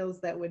generally skills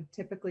that would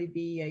typically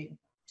be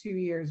 2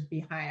 years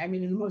behind. I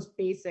mean, in the most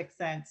basic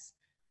sense,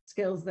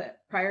 skills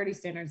that priority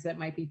standards that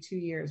might be 2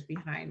 years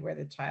behind where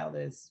the child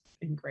is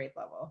in grade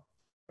level,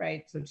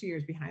 right? So 2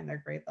 years behind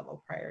their grade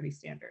level priority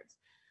standards.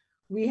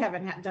 We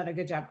haven't done a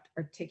good job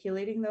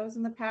articulating those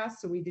in the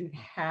past, so we didn't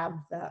have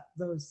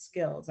those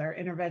skills. Our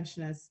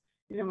interventionists,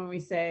 when we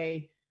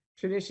say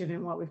tradition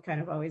and what we've kind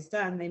of always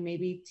done, they may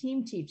be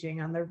team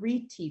teaching on the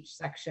reteach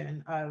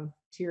section of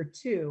tier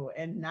 2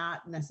 and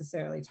not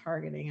necessarily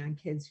targeting on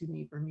kids who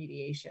need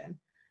remediation.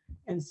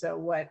 And so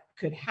what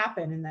could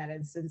happen in that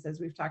instance, as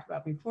we've talked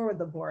about before with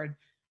the board,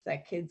 is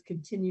that kids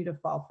continue to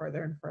fall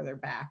further and further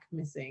back,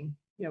 missing,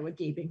 with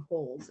gaping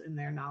holes in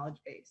their knowledge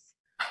base.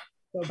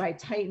 So by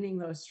tightening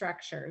those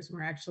structures,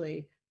 we're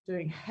actually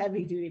doing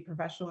heavy duty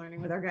professional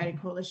learning with our guiding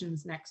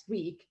coalitions next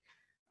week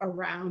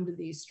around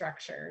these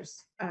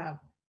structures.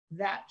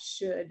 That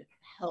should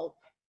help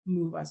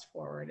move us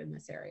forward in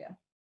this area.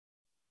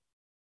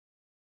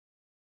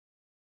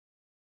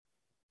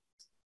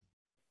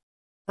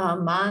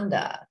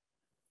 Amanda.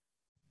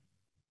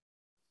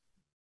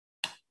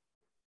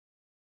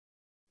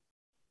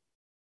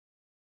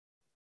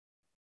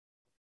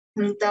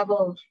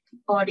 Double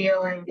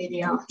audio and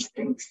video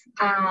things.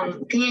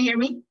 Can you hear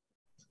me?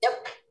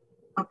 Yep.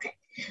 Okay.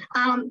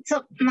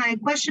 So my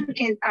question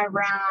is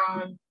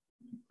around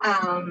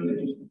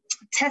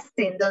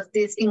testing. Does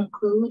this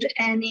include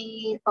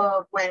any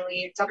of when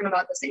we're talking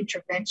about those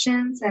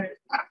interventions? And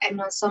I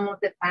know some of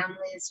the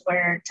families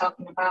were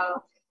talking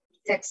about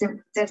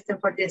testing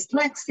for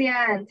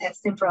dyslexia and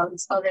testing for all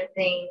these other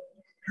things.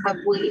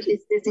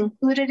 Is this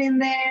included in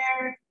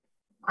there?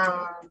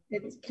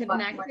 It's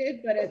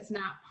connected, but it's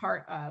not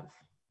part of.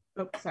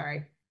 Oops,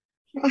 sorry.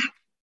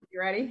 You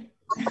ready?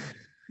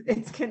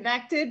 It's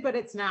connected, but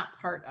it's not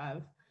part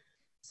of.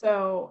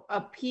 So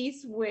a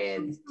piece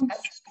with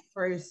tests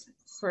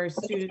for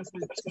students to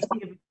see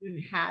if a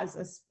student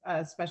has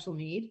a special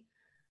need,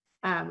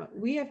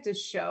 we have to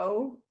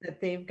show that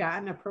they've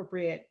gotten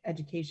appropriate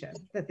education,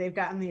 that they've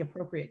gotten the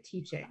appropriate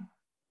teaching.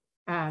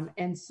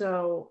 And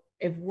so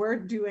if we're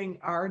doing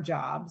our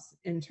jobs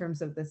in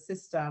terms of the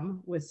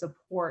system with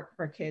support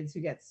for kids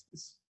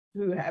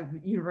who have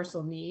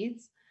universal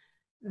needs,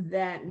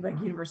 then like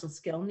universal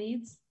skill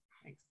needs,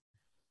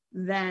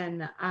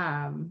 then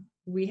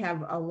we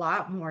have a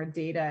lot more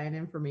data and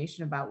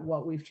information about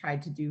what we've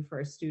tried to do for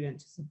a student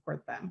to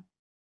support them.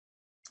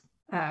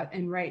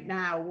 And right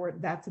now,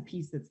 that's a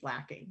piece that's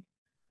lacking.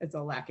 It's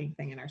a lacking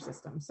thing in our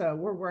system. So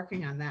we're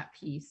working on that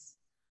piece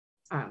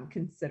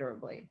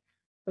considerably.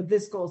 But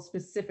this goal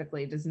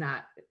specifically does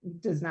not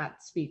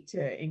speak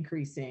to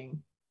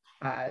increasing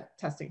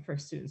testing for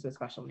students with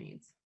special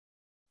needs,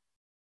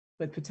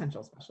 with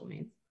potential special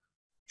needs.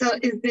 So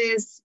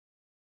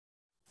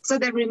so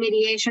the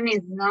remediation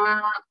is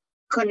not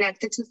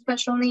connected to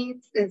special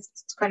needs,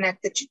 it's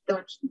connected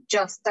to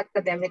just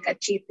academic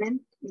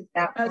achievement? Is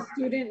that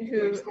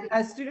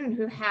a student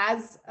who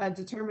has a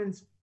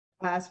determined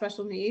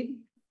special need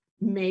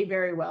may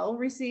very well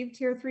receive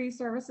tier 3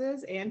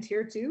 services and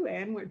tier 2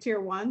 and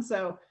tier 1.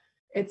 So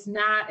it's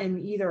not an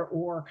either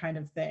or kind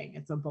of thing.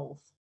 It's a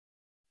both.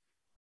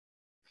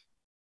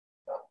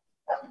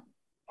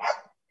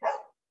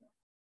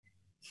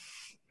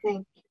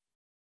 Thank you.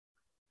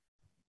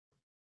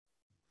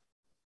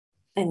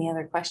 Any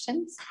other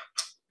questions?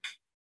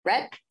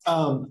 Brett?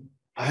 I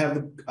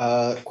have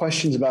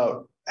questions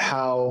about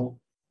how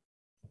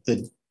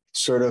the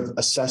sort of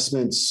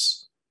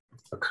assessments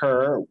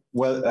occur.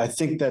 Well, I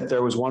think that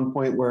there was one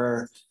point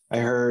where I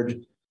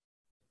heard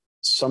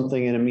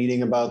something in a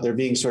meeting about there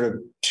being sort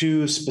of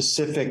 2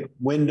 specific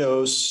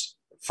windows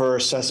for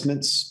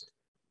assessments.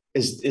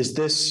 Is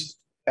this,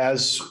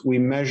 as we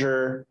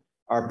measure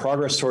our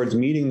progress towards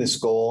meeting this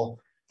goal,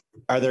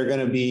 are there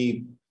going to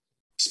be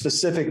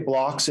specific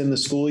blocks in the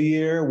school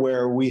year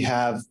where we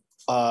have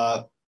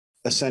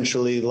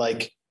essentially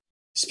like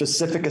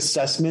specific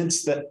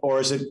assessments that,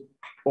 or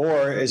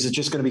is it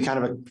just going to be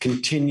kind of a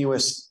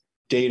continuous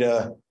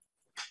data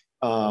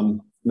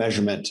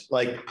measurement?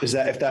 Like,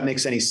 if that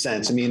makes any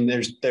sense? I mean,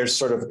 there's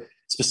sort of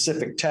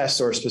specific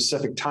tests or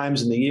specific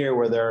times in the year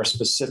where there are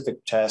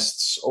specific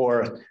tests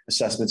or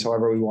assessments,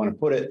 however we want to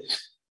put it.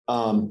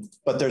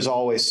 But there's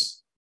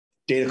always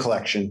data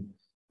collection,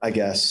 I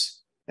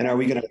guess. And are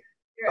we going to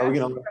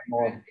look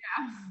more?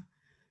 Yeah.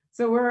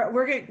 So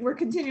we're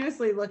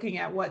continuously looking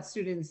at what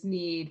students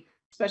need,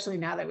 especially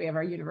now that we have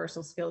our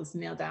universal skills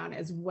nailed down,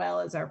 as well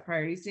as our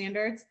priority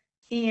standards.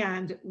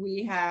 And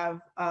we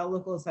have a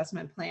local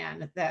assessment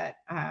plan that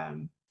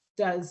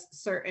does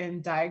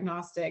certain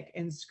diagnostic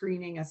and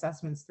screening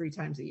assessments 3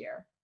 times a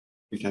year.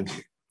 3 times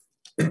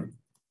a year.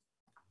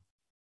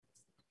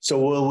 So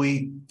will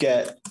we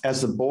get,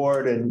 as the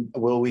board, and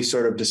will we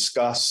sort of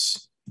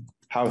discuss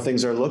how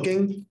things are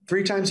looking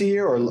 3 times a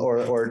year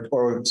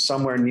or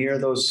somewhere near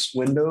those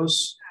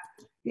windows?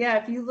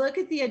 Yeah, if you look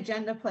at the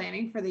agenda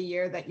planning for the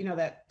year that,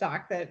 that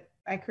doc that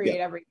I create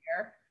every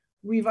year,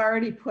 we've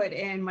already put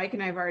in, Mike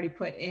and I have already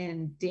put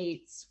in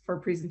dates for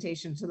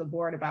presentation to the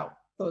board about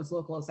those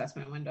local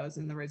assessment windows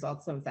and the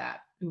results of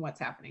that and what's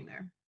happening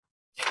there.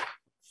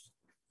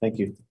 Thank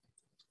you.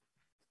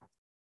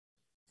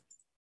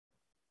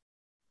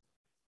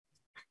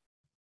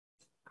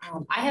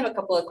 I have a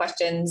couple of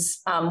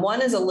questions.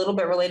 One is a little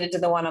bit related to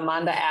the one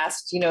Amanda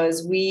asked,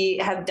 as we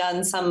have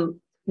done some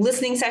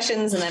listening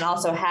sessions and then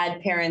also had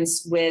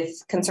parents with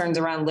concerns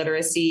around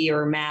literacy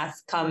or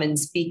math come and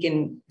speak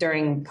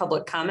during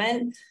public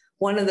comment.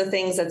 One of the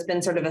things that's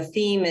been sort of a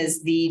theme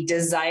is the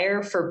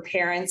desire for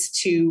parents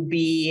to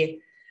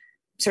be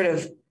sort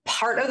of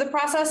part of the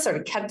process, sort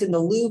of kept in the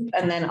loop.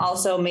 And then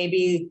also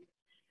maybe,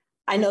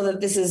 I know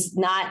that this is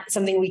not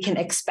something we can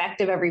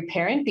expect of every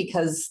parent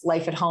because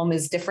life at home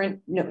is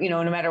different, no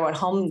matter what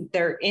home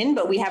they're in,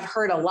 but we have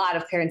heard a lot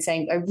of parents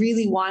saying, I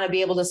really want to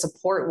be able to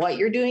support what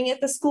you're doing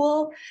at the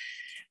school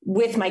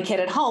with my kid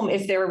at home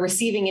if they're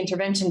receiving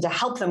intervention to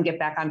help them get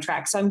back on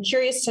track. So I'm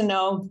curious to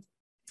know,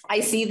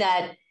 I see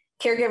that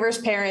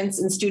caregivers, parents,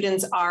 and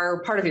students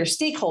are part of your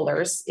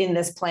stakeholders in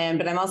this plan,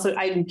 but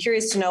I'm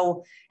curious to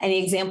know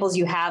any examples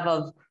you have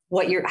of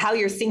how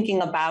you're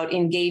thinking about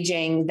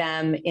engaging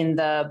them in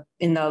the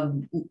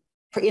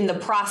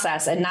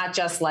process, and not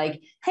just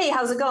like, hey,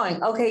 how's it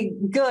going? Okay,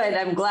 good.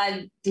 I'm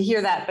glad to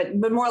hear that,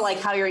 but more like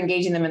how you're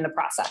engaging them in the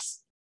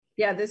process.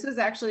 Yeah, this is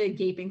actually a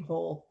gaping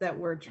hole that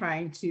we're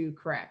trying to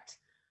correct.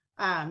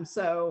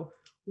 So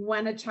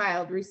when a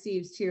child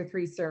receives Tier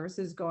 3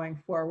 services going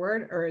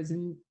forward, or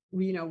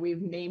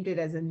we've named it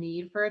as a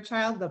need for a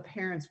child, the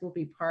parents will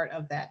be part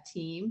of that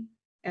team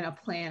and a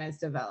plan is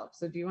developed.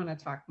 So do you want to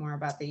talk more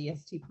about the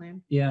EST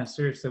plan? Yeah,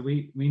 sure. So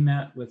we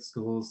met with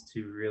schools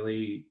to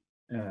really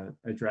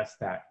address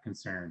that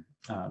concern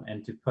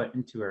and to put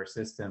into our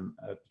system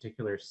a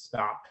particular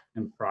stop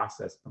and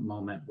process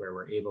moment where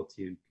we're able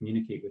to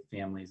communicate with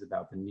families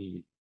about the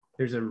need.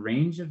 There's a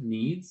range of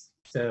needs.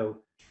 So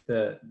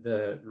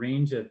the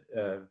range of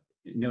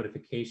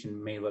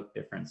notification may look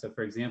different. So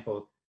for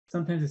example,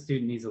 sometimes a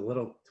student needs a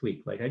little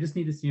tweak, like I just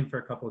need to see them for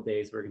a couple of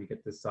days, we're going to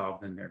get this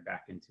solved, and they're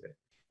back into it.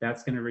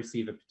 That's going to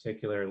receive a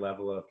particular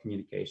level of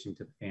communication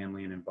to the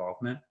family and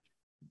involvement,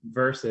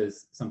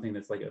 versus something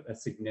that's like a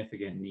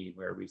significant need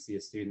where we see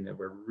a student that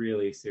we're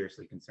really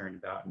seriously concerned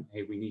about, and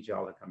hey, we need you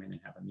all to come in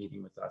and have a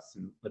meeting with us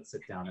and let's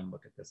sit down and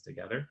look at this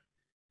together.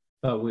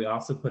 But we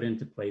also put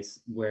into place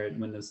where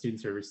when those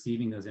students are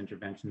receiving those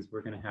interventions,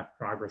 we're going to have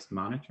progress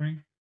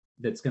monitoring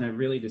that's going to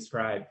really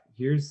describe,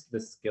 here's the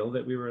skill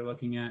that we were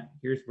looking at,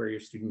 here's where your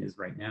student is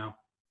right now,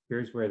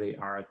 here's where they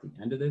are at the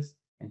end of this,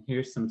 and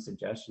here's some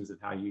suggestions of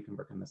how you can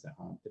work on this at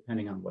home,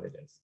 depending on what it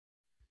is.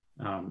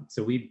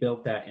 So we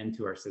built that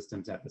into our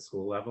systems at the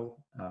school level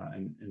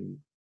and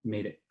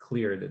made it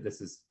clear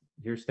that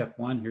here's step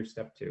one, here's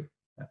step two.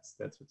 That's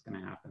what's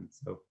going to happen.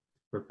 So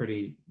we're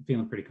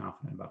feeling pretty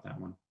confident about that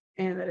one.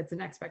 And that it's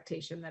an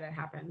expectation that it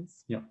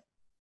happens. Yep.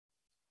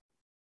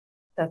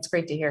 That's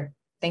great to hear.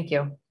 Thank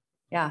you.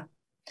 Yeah.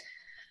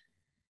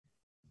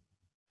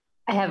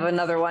 I have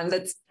another one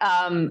that's,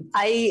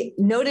 I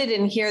noted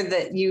in here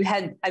that you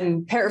had,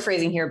 I'm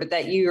paraphrasing here, but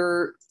that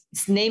you're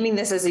naming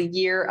this as a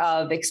year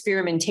of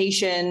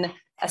experimentation,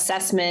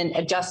 assessment,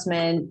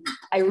 adjustment.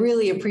 I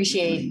really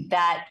appreciate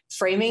that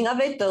framing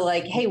of it. The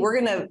like, hey,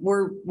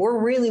 we're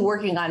really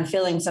working on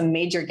filling some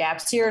major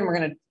gaps here, and we're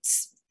going to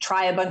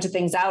try a bunch of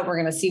things out. We're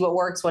going to see what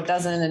works, what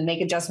doesn't, and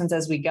make adjustments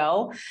as we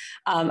go.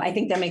 I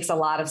think that makes a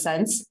lot of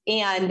sense.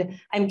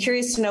 And I'm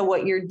curious to know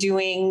what you're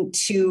doing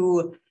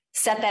to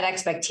set that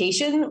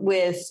expectation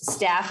with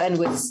staff and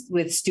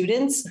with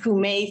students who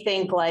may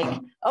think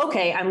like,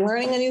 okay, I'm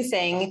learning a new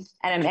thing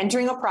and I'm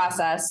entering a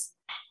process.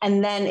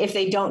 And then if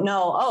they don't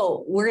know,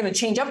 oh, we're going to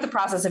change up the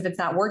process if it's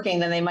not working,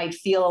 then they might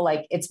feel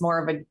like it's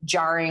more of a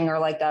jarring or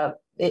like their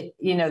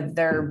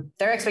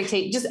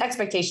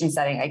expectation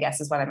setting, I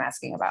guess, is what I'm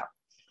asking about.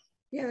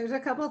 Yeah, there's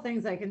a couple of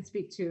things I can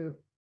speak to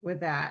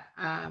with that.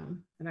 And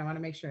I want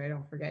to make sure I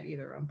don't forget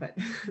either of them,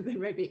 but there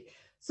might be.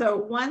 So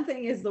one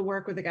thing is the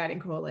work with the guiding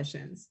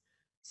coalitions.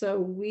 So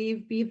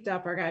we've beefed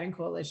up our guiding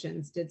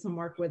coalitions, did some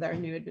work with our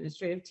new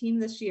administrative team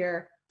this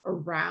year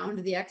around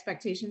the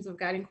expectations of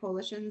guiding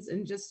coalitions.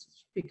 And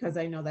just because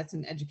I know that's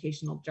an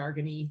educational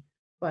jargony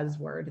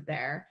buzzword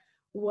there,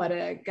 what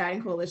a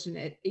guiding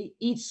coalition,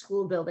 each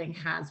school building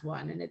has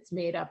one, and it's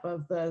made up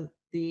of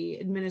the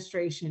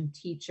administration,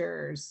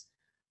 teachers,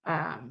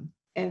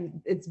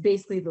 and it's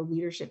basically the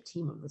leadership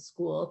team of the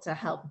school to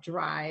help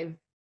drive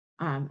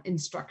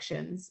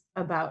instructions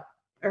about,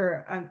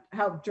 or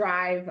help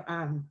drive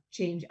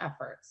change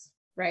efforts,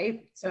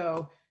 right?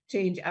 So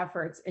change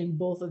efforts in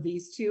both of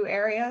these two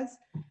areas,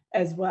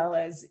 as well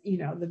as,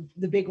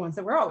 the big ones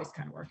that we're always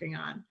kind of working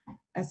on,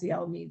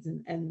 SEL needs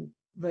and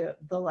the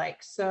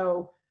like.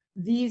 So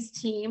these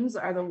teams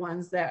are the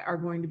ones that are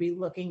going to be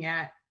looking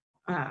at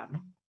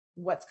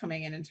what's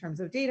coming in terms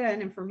of data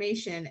and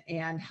information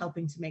and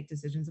helping to make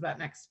decisions about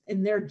next.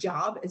 And their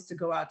job is to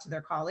go out to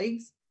their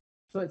colleagues.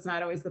 So it's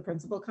not always the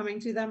principal coming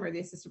to them or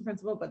the assistant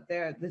principal, but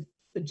the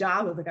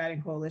job of the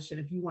guiding coalition,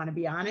 if you want to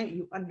be on it,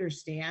 you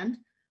understand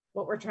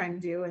what we're trying to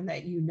do, and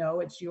that you know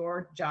it's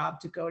your job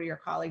to go to your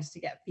colleagues to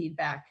get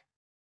feedback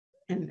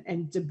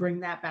and to bring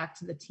that back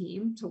to the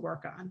team to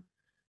work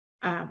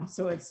on.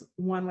 So it's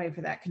one way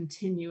for that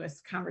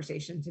continuous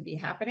conversation to be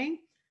happening.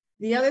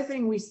 The other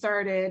thing we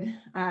started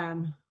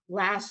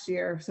last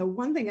year, so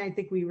one thing I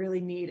think we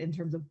really need in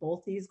terms of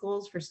both these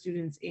goals for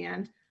students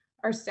and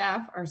our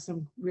staff are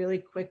some really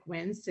quick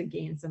wins to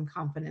gain some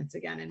confidence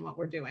again in what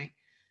we're doing.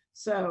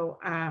 So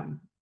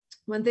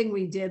one thing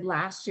we did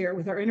last year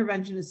with our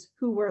interventionists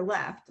who were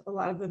left, a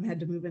lot of them had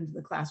to move into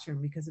the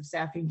classroom because of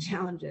staffing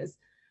challenges,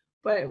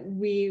 but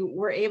we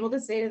were able to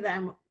say to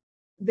them,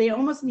 they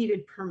almost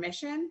needed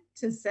permission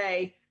to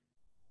say,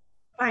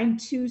 find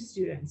 2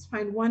 students,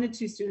 find 1 to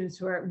 2 students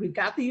who are, we've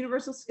got the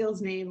universal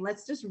skills name.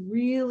 Let's just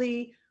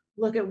really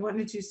look at 1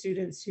 to 2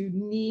 students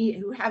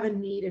who have a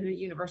need in a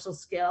universal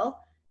skill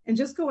and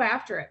just go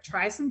after it.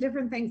 Try some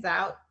different things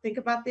out. Think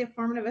about the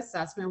formative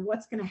assessment,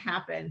 what's going to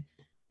happen.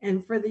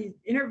 And for the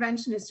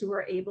interventionists who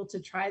were able to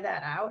try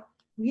that out,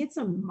 we had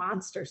some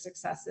monster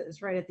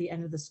successes right at the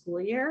end of the school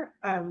year.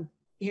 And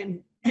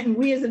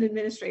we as an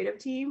administrative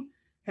team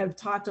have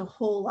talked a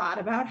whole lot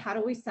about how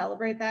do we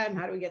celebrate that and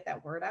how do we get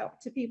that word out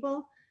to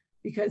people?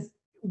 Because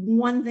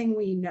one thing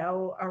we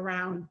know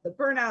around the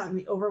burnout and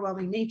the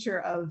overwhelming nature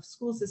of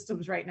school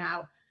systems right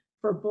now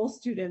for both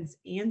students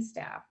and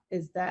staff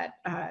is that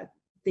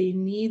they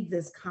need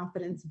this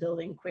confidence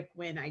building quick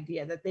win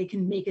idea that they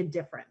can make a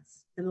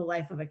difference in the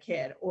life of a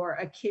kid, or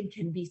a kid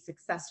can be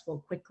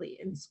successful quickly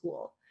in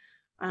school.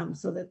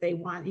 So that they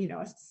want,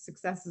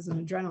 success is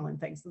an adrenaline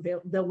thing. So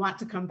they'll want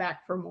to come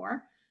back for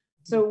more.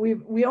 So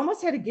we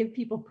almost had to give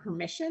people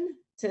permission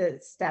to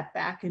step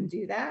back and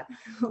do that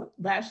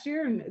last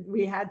year. And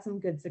we had some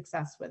good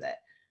success with it.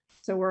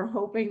 So we're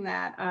hoping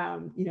that,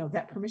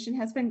 that permission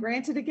has been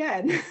granted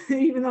again,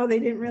 even though they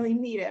didn't really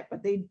need it,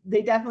 but they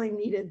definitely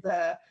needed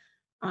the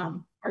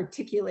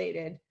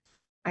articulated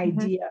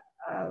idea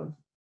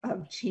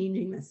of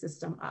changing the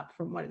system up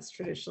from what it's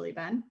traditionally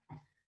been.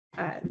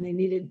 And they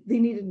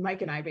needed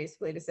Mike and I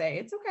basically to say,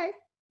 it's okay,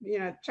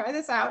 try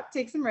this out,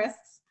 take some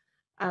risks.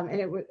 And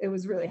it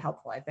was really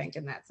helpful, I think,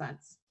 in that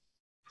sense.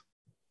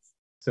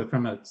 So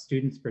from a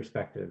student's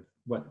perspective,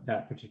 what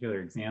that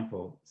particular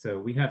example, so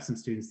we have some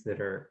students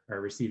that are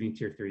receiving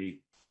tier 3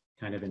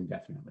 kind of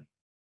indefinitely.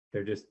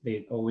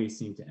 They always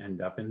seem to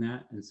end up in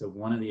that. And so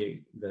one of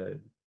the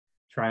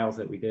trials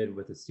that we did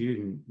with a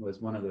student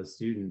was one of those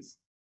students.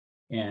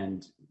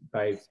 And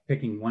by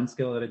picking one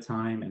skill at a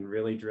time and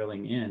really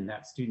drilling in,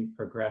 that student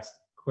progressed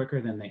quicker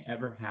than they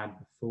ever had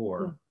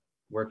before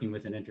working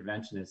with an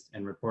interventionist,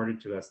 and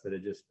reported to us that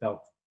it just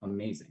felt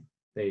amazing.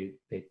 They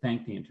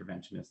thanked the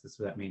interventionist. This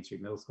was at Main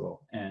Street Middle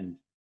School. And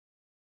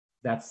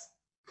that's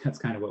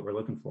kind of what we're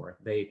looking for.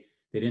 They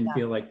didn't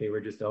feel like they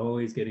were just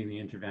always getting the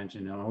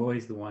intervention and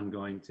always the one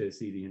going to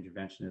see the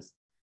interventionist.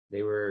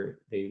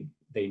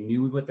 They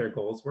knew what their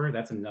goals were.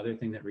 That's another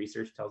thing that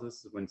research tells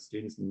us, is when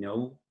students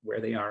know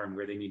where they are and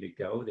where they need to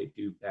go, they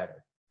do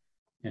better.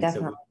 And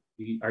Definitely. So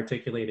we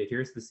articulated,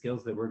 here's the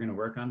skills that we're going to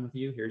work on with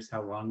you. Here's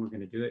how long we're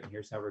going to do it. And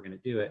here's how we're going to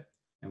do it.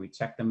 And we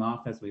checked them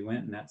off as we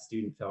went. And that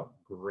student felt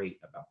great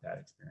about that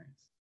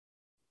experience.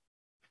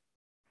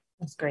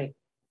 That's great.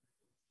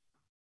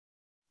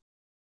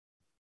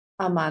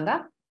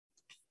 Amanda?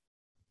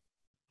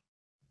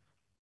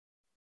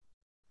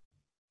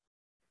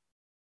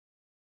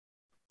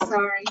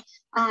 Sorry.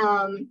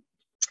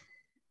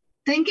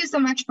 Thank you so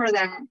much for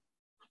that.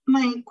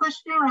 My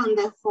question around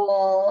the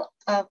whole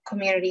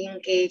community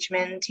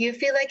engagement, do you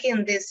feel like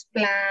in this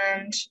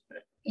plan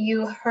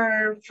you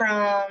heard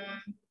from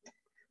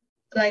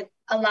like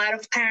a lot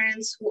of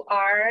parents who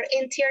are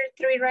in tier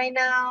 3 right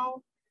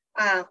now,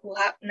 who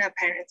have not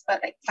parents,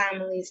 but like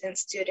families and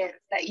students,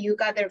 that you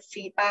got their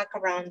feedback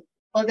around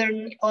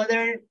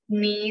other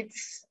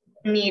needs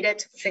needed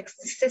to fix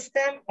the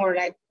system, or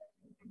like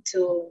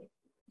to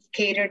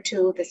cater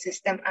to the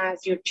system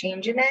as you're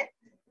changing it?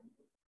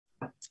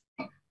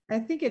 I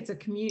think it's a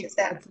community. Is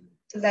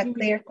that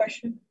clear your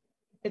question?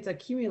 It's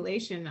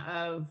accumulation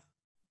of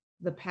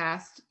the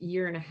past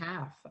year and a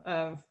half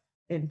of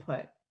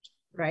input,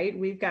 right?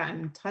 We've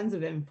gotten tons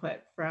of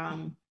input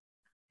from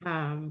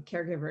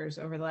caregivers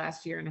over the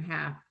last year and a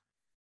half.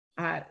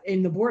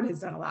 And the board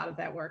has done a lot of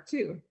that work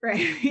too,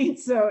 right?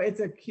 So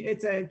it's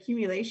an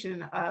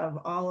accumulation of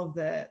all of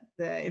the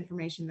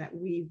information that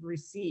we've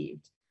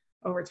received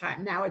over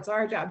time. Now it's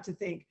our job to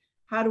think,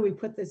 how do we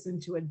put this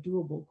into a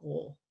doable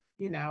goal,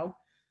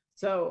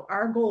 So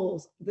our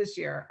goals this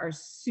year are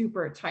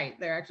super tight.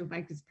 They're actually,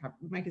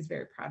 Mike is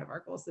very proud of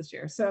our goals this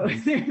year. So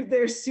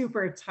they're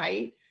super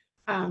tight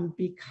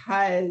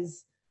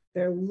because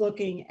they're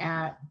looking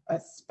at a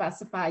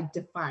specified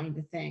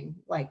defined thing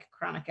like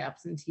chronic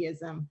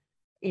absenteeism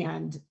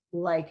and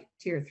like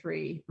tier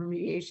 3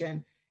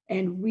 remediation.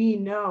 And we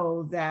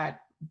know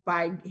that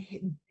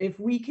if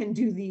we can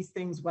do these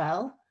things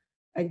well,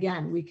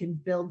 again, we can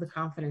build the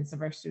confidence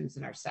of our students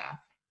and our staff.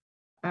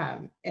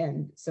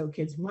 And so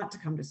kids want to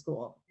come to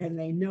school and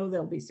they know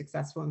they'll be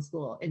successful in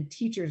school, and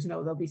teachers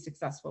know they'll be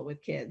successful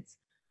with kids,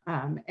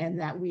 and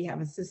that we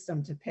have a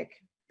system to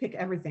pick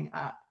everything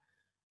up.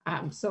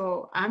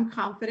 So I'm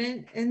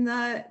confident in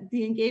the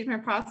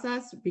engagement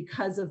process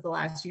because of the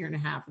last year and a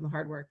half and the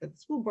hard work that the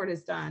school board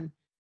has done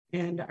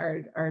and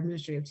our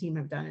administrative team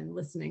have done in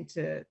listening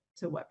to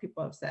what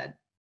people have said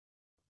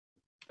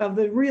of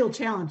the real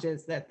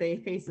challenges that they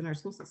face in our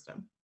school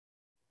system.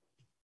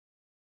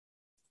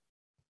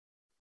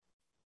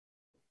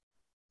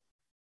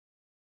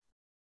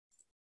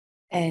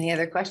 Any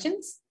other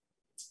questions?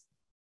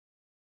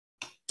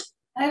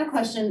 I have a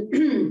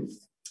question.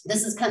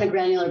 This is kind of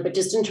granular, but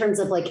just in terms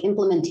of like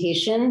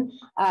implementation,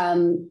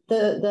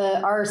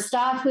 our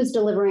staff who's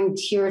delivering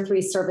tier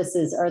 3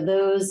 services, are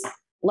those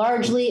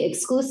largely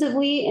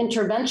exclusively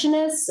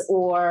interventionists,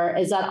 or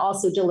is that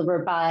also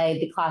delivered by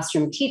the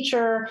classroom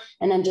teacher?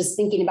 And then just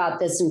thinking about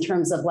this in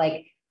terms of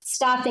like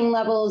staffing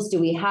levels, do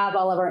we have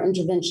all of our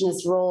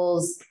interventionist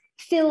roles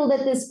filled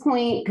at this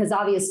point? Because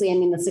obviously, I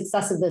mean, the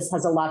success of this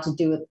has a lot to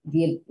do with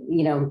the,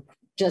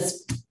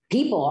 just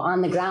people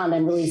on the ground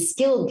and really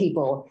skilled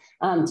people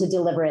to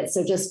deliver it.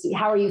 So just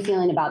how are you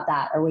feeling about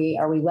that? Are we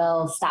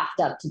well staffed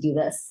up to do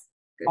this?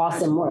 Good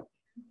awesome work.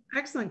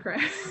 Excellent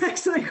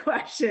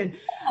question.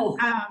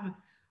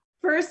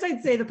 First,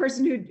 I'd say the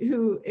person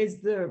who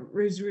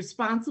is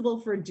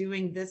responsible for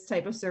doing this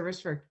type of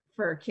service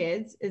for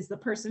kids is the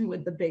person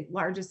with the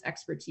largest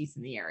expertise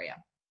in the area.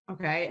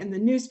 Okay, and the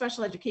new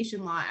Special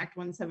Education Law, Act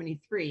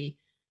 173,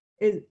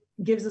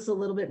 gives us a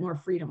little bit more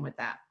freedom with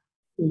that,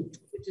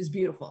 which is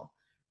beautiful,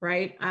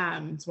 right?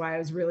 That's why I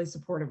was really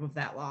supportive of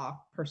that law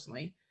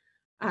personally.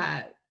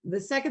 The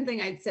second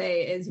thing I'd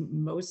say is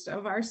most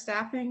of our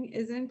staffing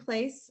is in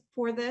place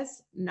for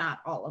this, not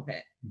all of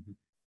it.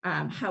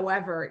 Mm-hmm.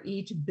 However,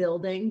 each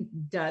building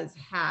does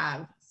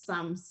have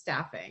some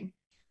staffing.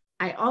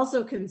 I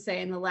also can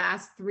say in the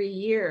last 3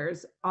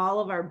 years,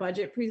 all of our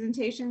budget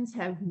presentations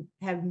have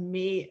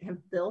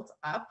built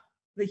up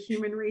the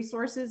human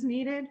resources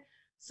needed.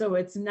 So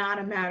it's not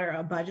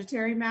a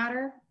budgetary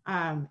matter.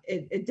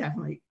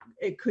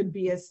 It could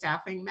be a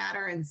staffing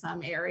matter in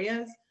some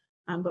areas,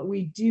 but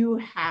we do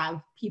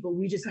have people.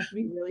 We just have to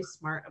be really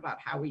smart about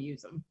how we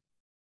use them.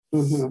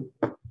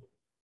 Mm-hmm.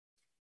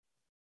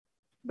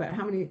 But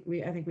how many?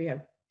 I think we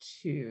have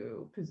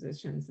 2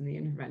 positions, and the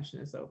intervention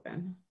is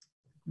open.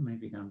 It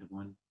might be down to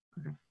 1.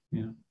 Okay.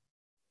 Yeah.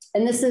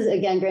 And this is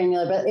again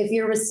granular, but if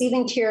you're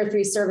receiving tier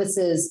 3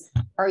 services,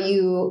 are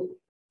you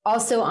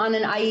also on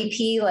an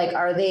IEP? Like,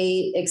 are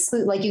they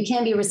exclude? Like, you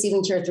can be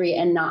receiving tier 3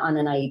 and not on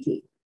an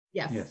IEP.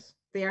 Yes.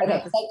 They are.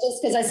 Okay.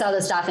 Just because I saw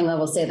the staffing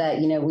level say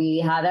that, we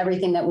have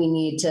everything that we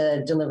need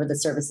to deliver the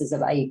services of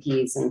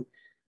IEPs, and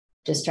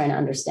just trying to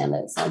understand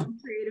it. So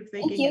creative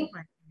thinking.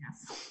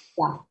 Yes.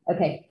 Yeah.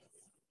 Okay.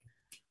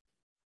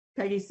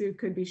 Peggy Sue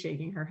could be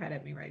shaking her head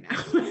at me right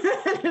now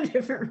in a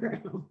different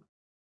room.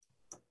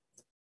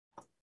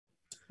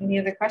 Any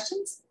other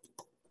questions?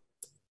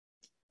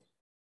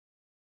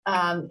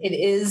 It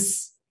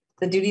is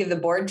the duty of the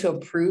board to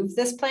approve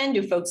this plan.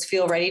 Do folks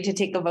feel ready to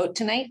take a vote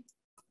tonight?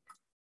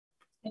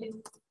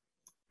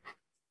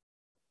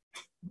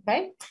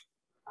 Okay.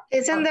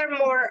 Isn't there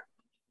more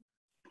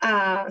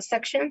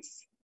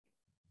sections?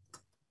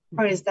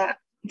 Or is that,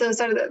 those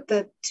are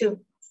the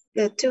two?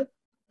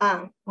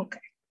 Okay.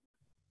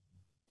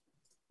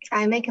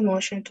 I make a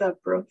motion to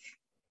approve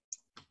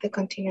the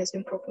continuous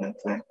improvement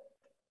plan.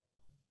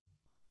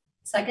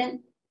 Second.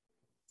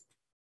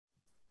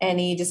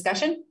 Any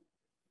discussion?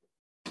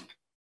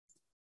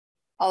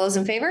 All those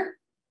in favor?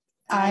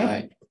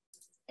 Aye.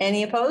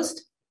 Any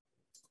opposed?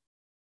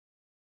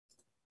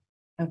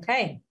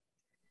 Okay.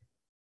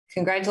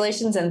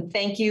 Congratulations and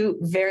thank you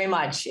very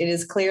much. It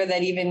is clear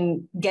that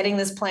even getting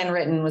this plan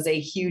written was a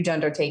huge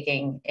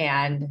undertaking,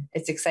 and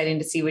it's exciting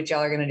to see what y'all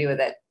are going to do with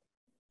it.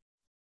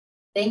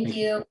 Thank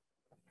you.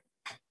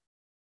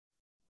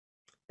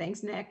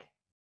 Thanks, Nick.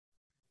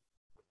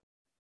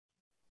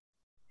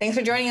 Thanks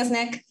for joining us,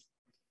 Nick.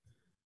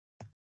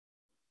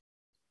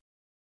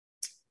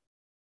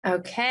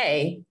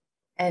 Okay,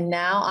 and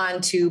now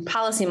on to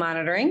policy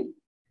monitoring.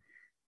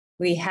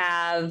 We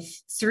have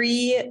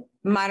 3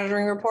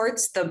 monitoring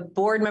reports: the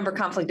board member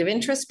conflict of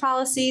interest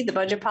policy, the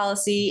budget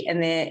policy,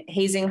 and the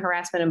hazing,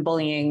 harassment, and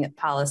bullying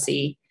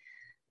policy.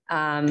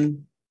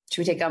 Should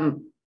we take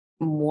them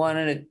one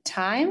at a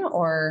time,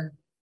 or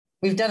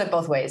we've done it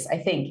both ways, I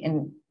think,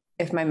 and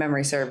if my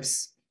memory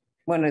serves,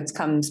 when it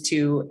comes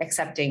to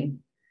accepting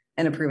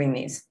and approving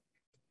these.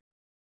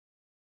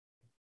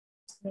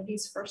 Are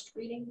these first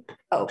reading?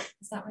 Oh,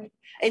 Is that right?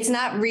 it's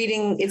not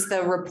reading, it's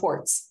the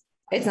reports.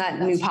 It's not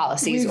new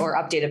policies or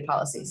updated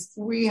policies.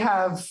 We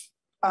have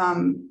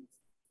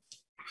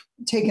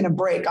taken a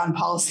break on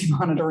policy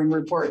monitoring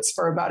reports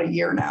for about a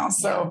year now.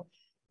 So,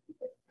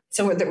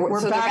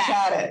 we're back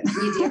at it.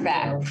 You're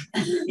back.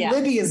 Yeah.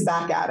 Libby is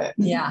back at it.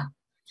 Yeah.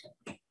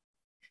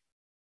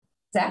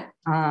 Zach?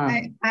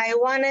 I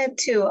wanted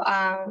to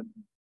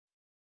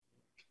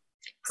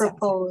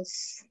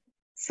propose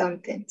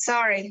something.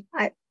 Sorry.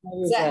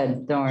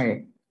 Good, don't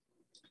worry.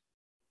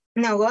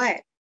 No, go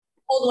ahead.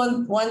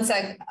 Hold one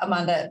sec,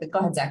 Amanda. Go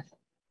ahead, Zach.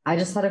 I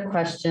just had a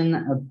question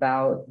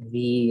about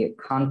the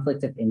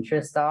conflict of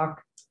interest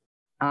doc.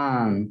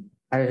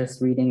 I was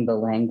just reading the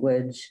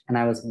language and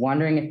I was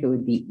wondering if it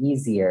would be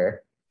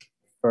easier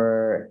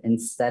for,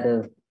 instead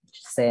of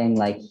saying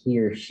like he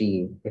or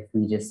she, if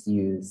we just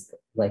used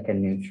like a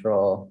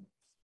neutral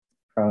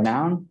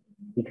pronoun,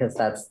 because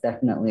that's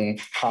definitely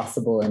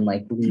possible in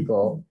like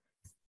legal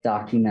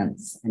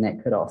documents and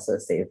it could also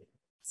save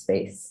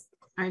space.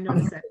 I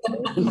noticed that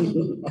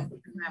in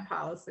that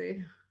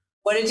policy.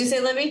 What did you say,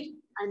 Libby?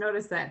 I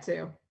noticed that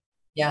too.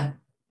 Yeah.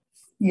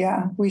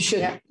 Yeah, we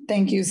should.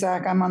 Thank you,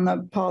 Zach. I'm on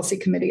the policy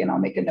committee and I'll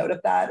make a note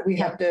of that. We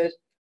have to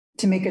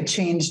make a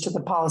change to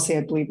the policy.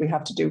 I believe we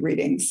have to do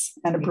readings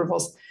and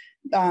approvals.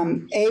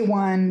 A1,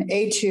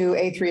 A2,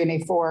 A3, and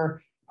A4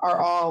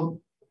 are all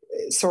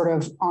sort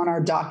of on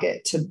our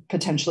docket to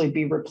potentially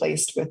be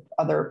replaced with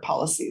other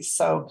policies.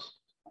 So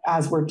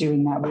as we're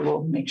doing that, we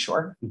will make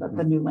sure that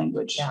the new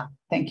language. Yeah.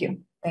 Thank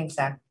you. Thanks,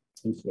 Zach.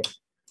 Thank you.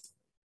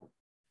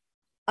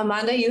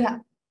 Amanda, you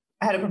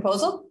had a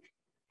proposal?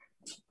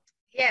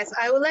 Yes,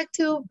 I would like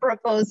to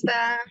propose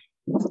that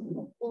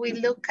we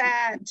look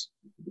at,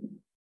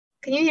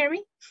 can you hear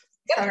me?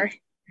 Yeah.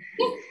 Sorry.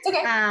 Yeah, it's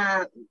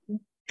okay.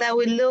 That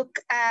we look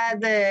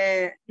at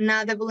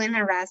not the bullying,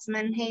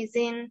 harassment,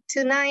 hazing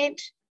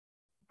tonight,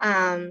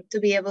 to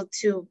be able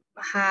to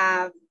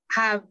have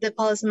the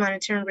policy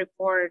monitoring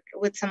report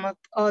with some of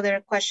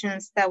other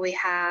questions that we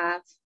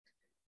have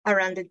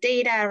around the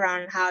data,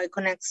 around how it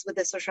connects with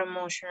the social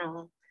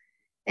emotional,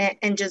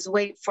 and just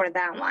wait for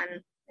that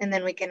one. And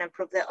then we can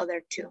approve the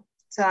other two.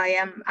 So I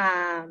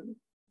am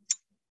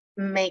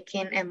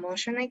making a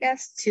motion, I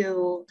guess,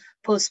 to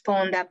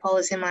postpone that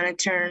policy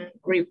monitoring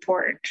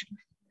report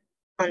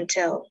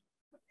until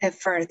a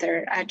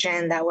further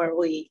agenda where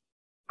we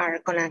are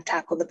gonna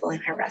tackle the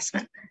bullying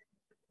harassment.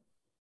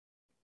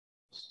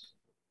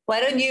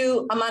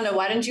 Amanda,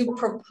 why don't you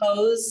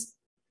propose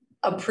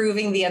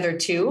approving the other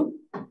two?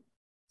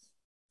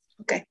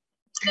 Okay.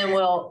 And then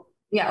or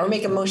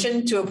make a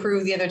motion to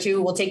approve the other two.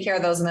 We'll take care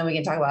of those and then we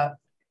can talk about.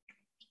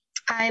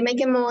 I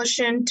make a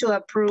motion to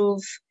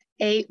approve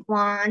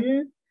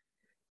A1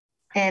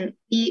 and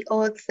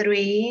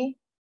EO3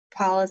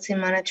 policy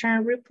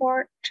monitoring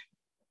report.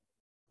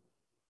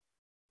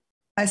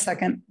 I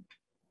second.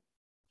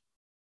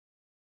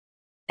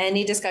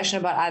 Any discussion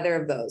about either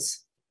of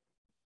those?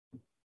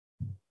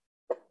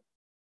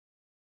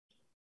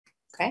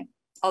 Okay,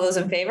 all those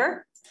in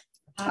favor?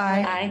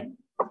 Aye.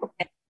 Aye.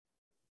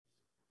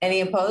 Any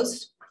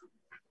opposed?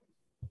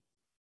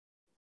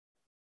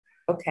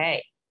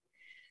 Okay.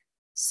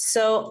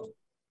 So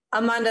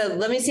Amanda,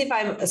 let me see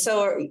if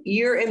so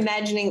you're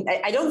imagining,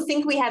 I don't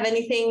think we have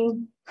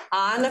anything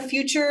on a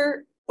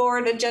future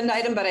board agenda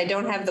item, but I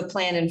don't have the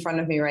plan in front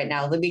of me right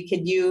now. Libby,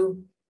 could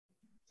you,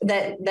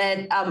 that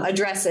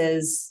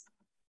addresses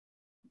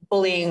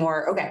bullying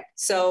okay.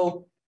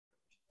 So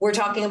we're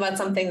talking about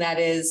something that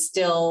is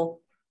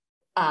still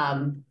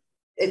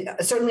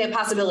certainly a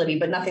possibility,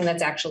 but nothing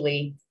that's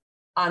actually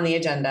on the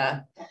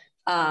agenda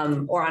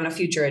or on a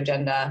future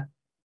agenda.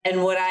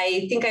 And what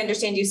I think I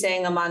understand you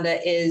saying,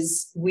 Amanda,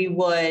 is we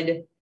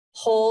would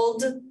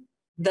hold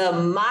the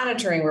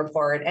monitoring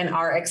report and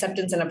our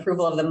acceptance and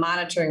approval of the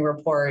monitoring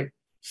report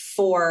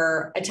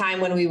for a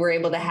time when we were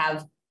able to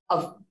have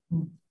a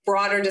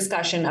broader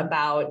discussion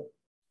about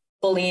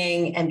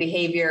bullying and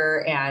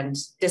behavior and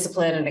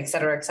discipline and et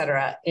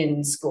cetera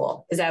in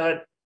school. Is that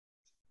what?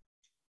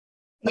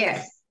 Yes.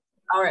 Okay.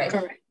 All right.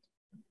 Correct.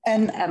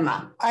 And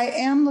Emma. I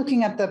am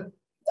looking at the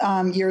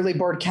yearly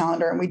board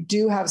calendar, and we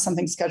do have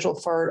something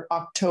scheduled for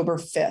October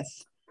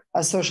 5th,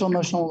 a social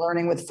emotional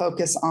learning with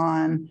focus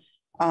on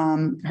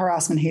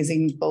harassment,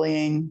 hazing,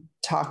 bullying,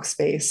 talk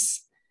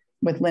space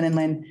with Lynn and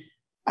Lynn.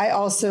 I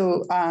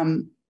also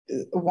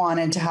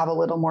wanted to have a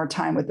little more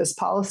time with this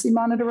policy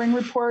monitoring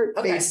report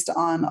based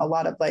on a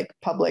lot of like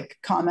public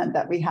comment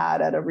that we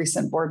had at a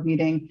recent board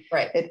meeting.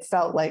 Right. It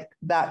felt like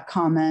that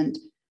comment,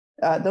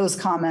 those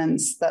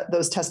comments,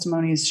 those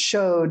testimonies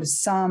showed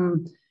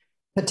some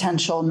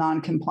potential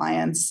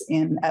non-compliance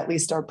in at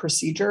least our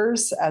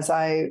procedures as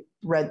I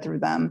read through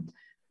them.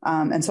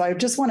 And so I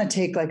just want to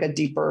take like a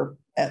deeper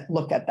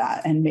look at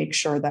that and make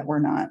sure that we're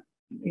not,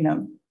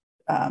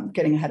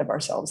 getting ahead of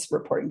ourselves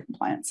reporting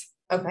compliance.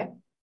 Okay.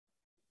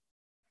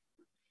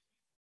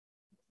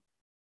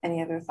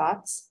 Any other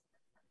thoughts?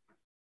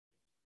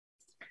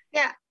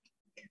 Yeah.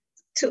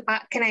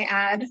 Can I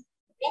add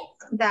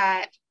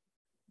that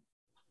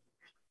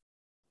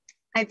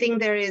I think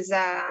there is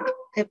a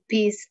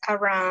piece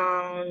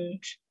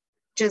around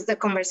just the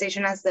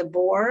conversation as the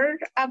board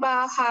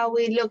about how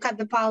we look at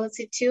the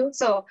policy too.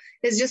 So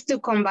it's just to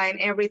combine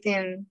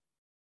everything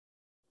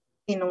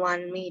in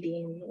one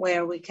meeting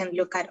where we can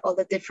look at all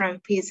the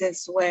different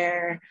pieces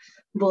where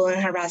bullying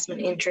and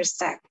harassment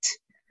intersect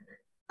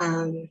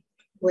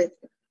with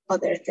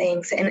other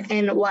things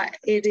and what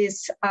it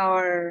is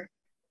our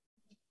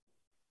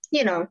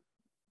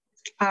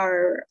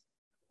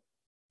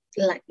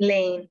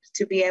lane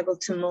to be able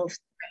to move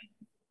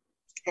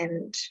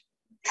and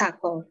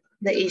tackle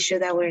the issue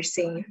that we're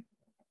seeing.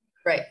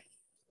 Right.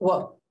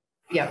 Well,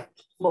 yeah,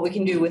 what we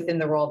can do within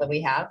the role that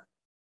we have.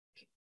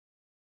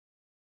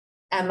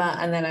 Emma,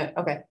 and then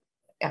okay.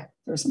 Yeah.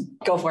 There's some.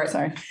 Go for it.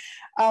 Sorry.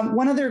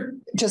 One other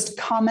just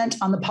comment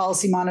on the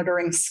policy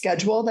monitoring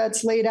schedule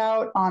that's laid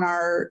out on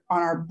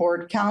our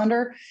board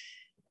calendar.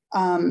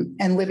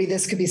 And Libby,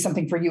 this could be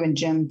something for you and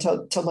Jim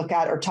to look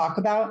at or talk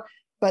about.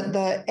 But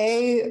the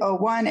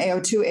A01,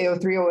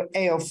 A02, A03,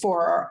 A04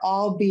 are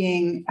all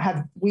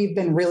we've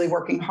been really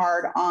working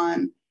hard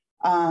on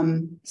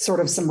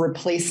sort of some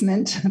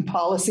replacement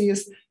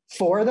policies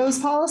for those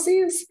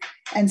policies.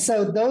 And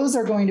so those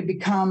are going to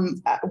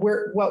become,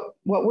 what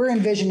we're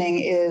envisioning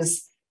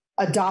is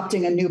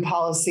adopting a new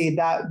policy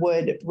that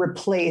would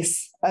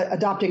replace,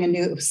 adopting a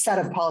new set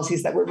of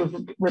policies that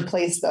would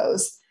replace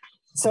those.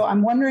 So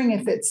I'm wondering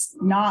if it's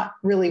not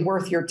really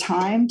worth your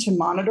time to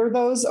monitor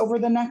those over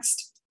the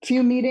next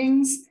few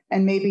meetings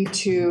and maybe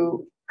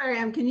to. Sorry,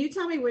 can you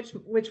tell me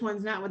which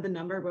one's not with the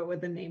number, but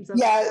with the names of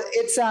Yeah,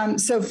 it's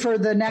so for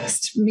the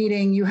next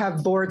meeting, you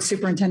have board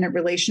superintendent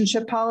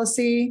relationship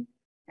policy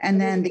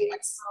and then the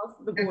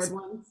board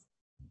ones.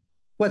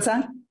 What's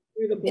that?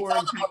 The board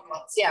ones.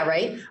 Yeah,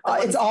 right.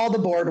 It's all the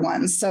board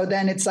ones. So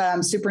then it's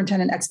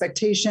superintendent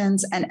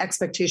expectations and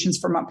expectations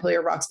for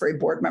Montpelier-Roxbury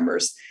board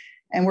members.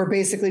 And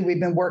we've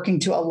been working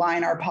to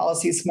align our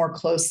policies more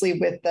closely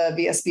with the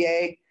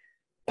VSBA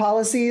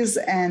policies.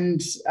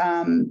 And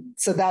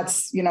so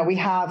that's, we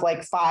have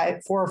like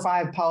 4 or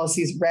 5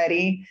 policies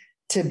ready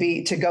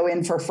to go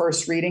in for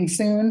first reading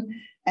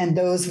soon. And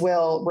those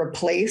will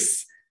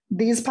replace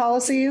these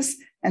policies.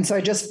 And so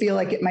I just feel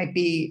like it might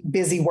be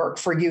busy work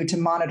for you to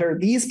monitor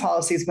these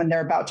policies when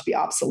they're about to be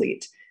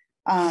obsolete.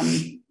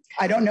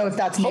 I don't know if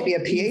that's maybe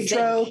a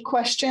Pietro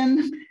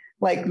question,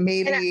 like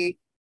maybe.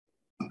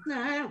 No,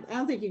 I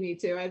don't think you need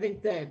to. I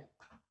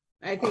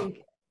think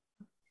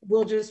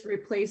we'll just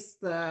replace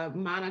the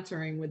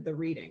monitoring with the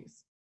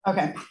readings.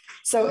 Okay.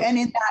 So, and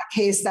in that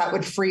case, that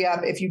would free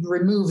up, if you'd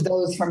remove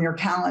those from your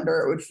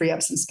calendar, it would free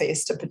up some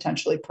space to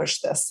potentially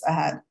push this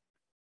ahead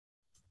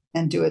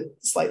and do a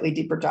slightly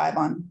deeper dive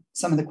on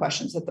some of the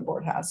questions that the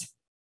board has.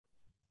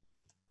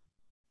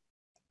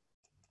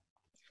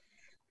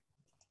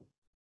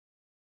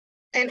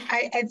 And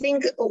I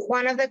think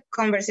one of the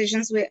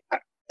conversations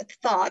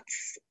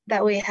thoughts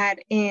that we had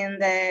in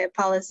the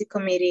policy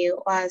committee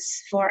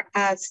was for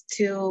us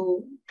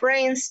to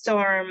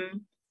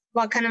brainstorm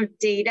what kind of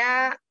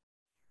data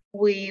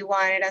we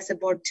wanted as a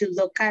board to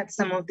look at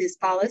some of these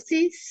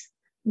policies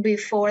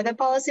before the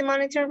policy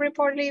monitoring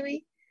report,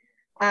 Libby.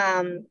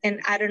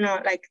 And I don't know,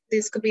 like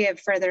this could be a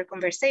further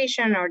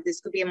conversation or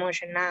this could be a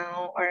motion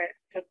now or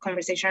a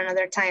conversation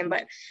another time,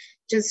 but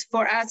just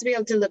for us to be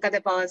able to look at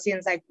the policy and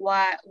it's like,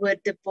 what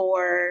would the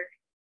board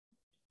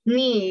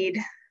need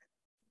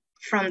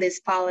from this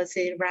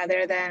policy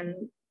rather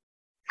than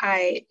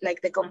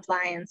like the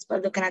compliance,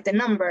 but looking at the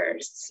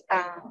numbers.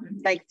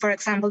 Like for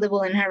example, the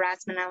bullying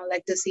harassment, I would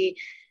like to see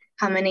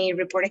how many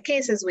reported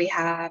cases we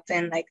have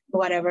and like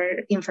whatever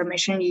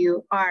information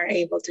you are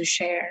able to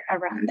share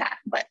around that.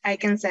 But I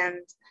can send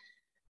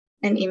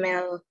an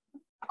email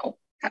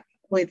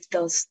with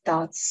those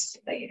thoughts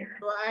later.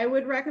 Well, I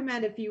would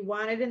recommend if you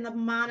want it in the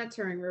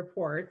monitoring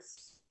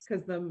reports,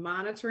 because the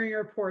monitoring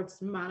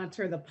reports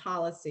monitor the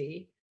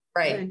policy.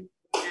 Right. And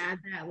add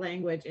that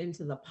language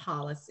into the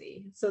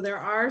policy. So there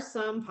are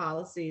some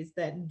policies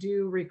that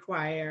do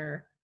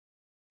require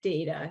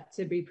data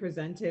to be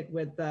presented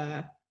with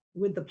the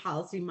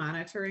policy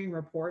monitoring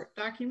report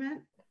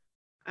document.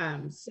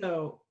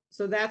 So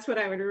that's what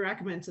I would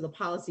recommend to the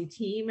policy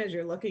team as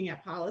you're looking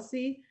at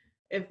policy.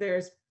 If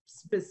there's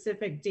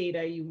specific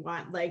data you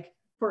want, like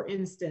for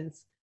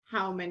instance,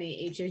 how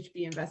many HHB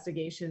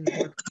investigations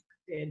were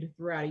conducted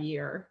throughout a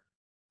year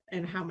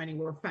and how many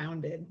were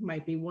founded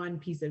might be one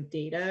piece of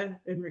data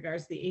in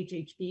regards to the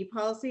HHB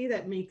policy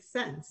that makes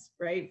sense,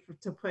 right?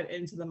 To put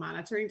into the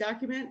monitoring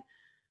document.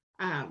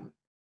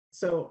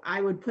 So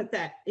I would put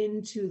that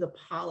into the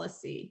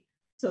policy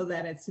so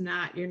that it's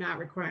not, you're not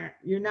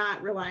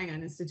relying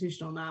on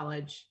institutional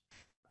knowledge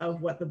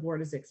of what the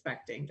board is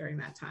expecting during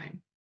that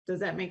time. Does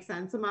that make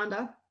sense,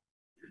 Amanda?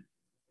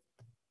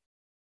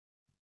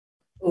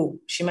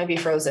 Oh, she might be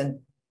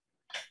frozen.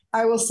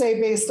 I will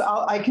say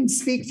I can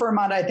speak for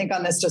Amanda, I think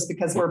on this just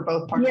because we're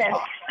both part of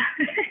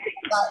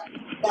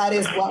that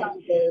is what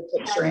we're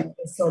picturing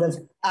is sort of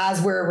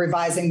as we're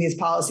revising these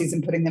policies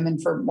and putting them in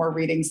for more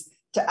readings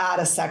to add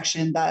a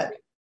section that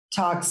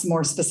talks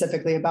more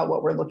specifically about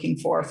what we're looking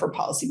for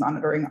policy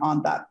monitoring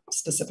on that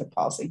specific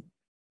policy.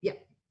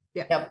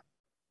 Yep.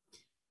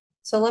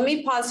 So let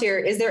me pause here.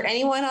 Is there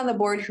anyone on the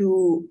board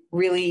who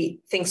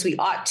really thinks we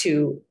ought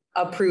to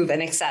approve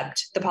and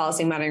accept the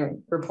policy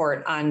monitoring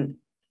report on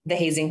the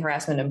hazing,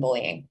 harassment, and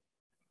bullying?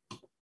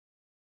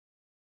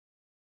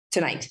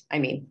 Tonight, I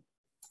mean.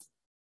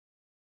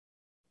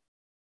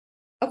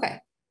 Okay.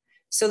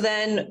 So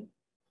then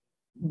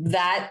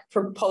that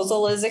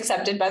proposal is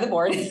accepted by the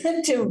board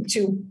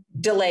to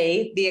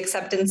delay the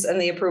acceptance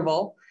and the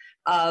approval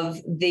of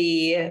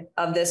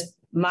this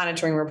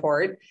monitoring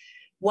report.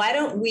 Why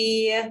don't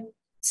we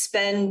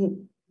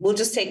we'll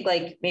just take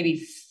like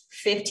maybe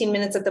 15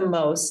 minutes at the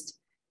most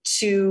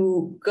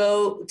to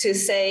go to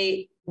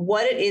say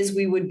what it is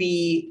we would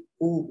be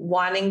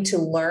wanting to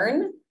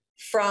learn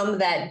from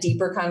that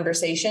deeper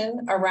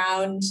conversation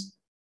around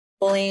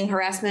bullying,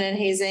 harassment and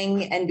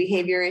hazing and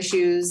behavior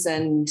issues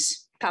and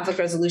conflict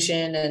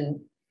resolution. And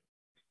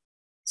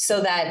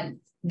so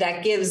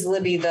that gives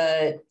Libby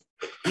the,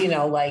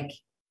 like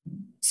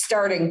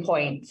starting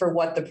point for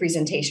what the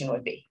presentation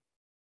would be.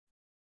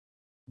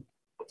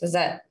 Does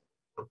that?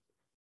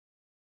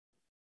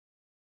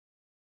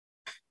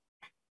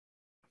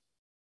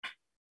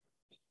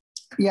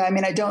 Yeah, I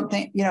mean, I don't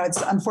think,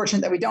 it's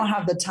unfortunate that we don't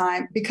have the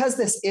time because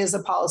this is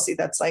a policy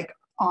that's like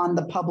on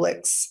the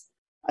public's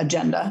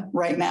agenda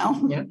right now.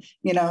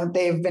 Yeah.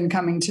 They've been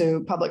coming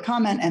to public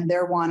comment and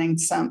they're wanting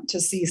to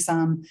see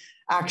some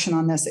action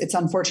on this. It's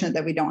unfortunate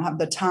that we don't have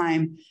the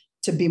time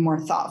to be more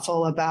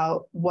thoughtful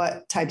about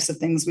what types of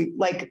things we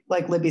like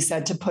Libby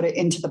said, to put it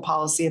into the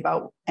policy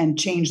about and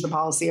change the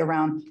policy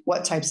around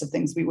what types of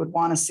things we would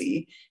want to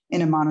see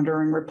in a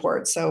monitoring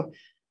report. So,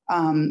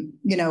 in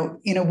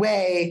a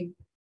way,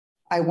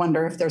 I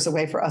wonder if there's a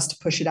way for us to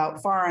push it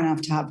out far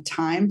enough to have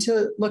time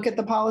to look at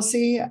the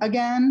policy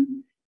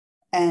again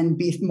and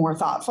be more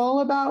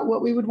thoughtful about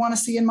what we would want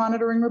to see in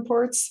monitoring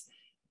reports.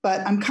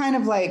 But I'm kind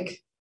of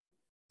like,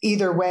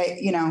 either way,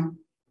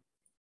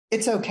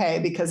 it's okay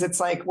because it's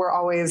like we're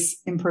always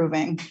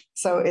improving.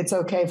 So it's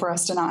okay for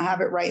us to not have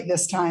it right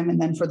this time.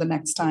 And then for the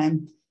next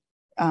time,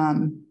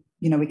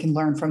 we can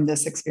learn from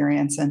this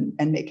experience and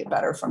make it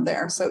better from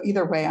there. So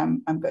either way,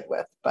 I'm good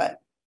with. But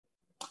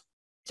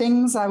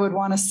things I would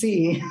want to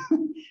see.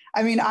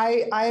 I mean,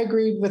 I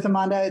agreed with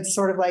Amanda. It's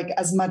sort of like,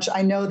 as much,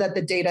 I know that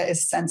the data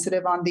is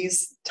sensitive on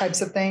these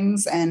types of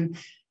things and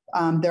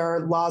there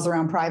are laws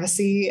around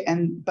privacy,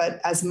 but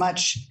as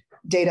much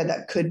data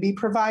that could be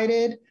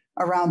provided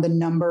around the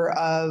number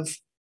of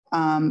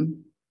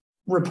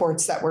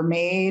reports that were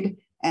made,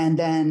 and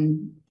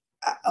then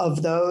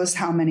of those,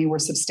 how many were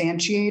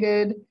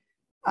substantiated.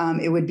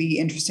 It would be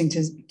interesting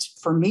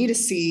for me to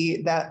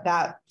see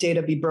that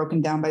data be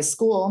broken down by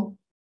school,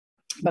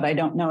 but I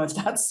don't know if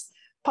that's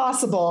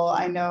possible.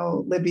 I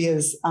know Libby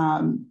is,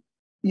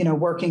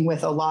 working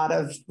with a lot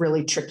of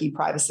really tricky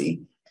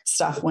privacy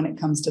stuff when it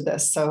comes to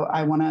this. So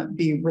I want to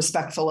be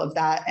respectful of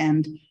that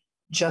and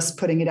just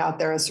putting it out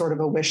there as sort of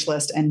a wish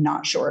list and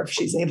not sure if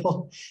she's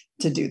able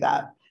to do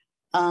that.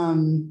 I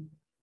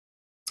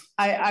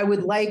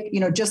would like,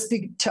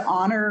 to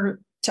honor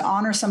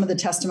some of the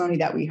testimony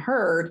that we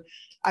heard.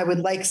 I would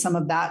like some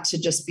of that to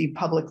just be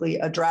publicly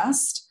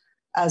addressed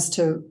as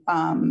to,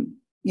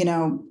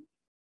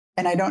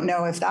 and I don't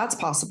know if that's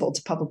possible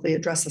to publicly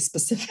address a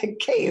specific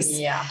case.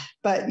 Yeah.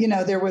 But,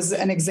 there was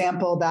an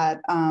example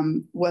that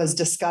was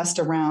discussed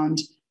around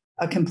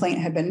a complaint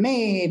had been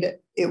made,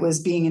 it was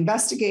being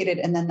investigated,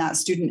 and then that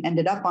student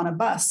ended up on a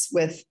bus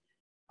with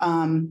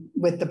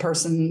the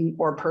person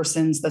or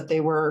persons that they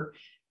were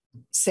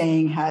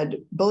saying had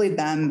bullied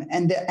them.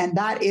 And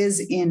that is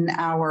in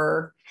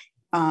our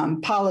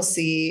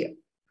policy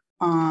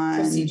on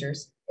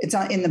Procedures. It's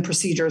in the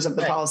procedures of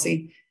the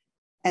policy.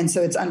 And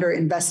so it's under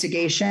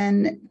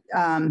investigation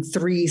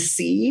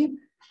 3C.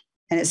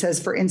 And it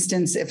says, for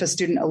instance, if a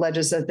student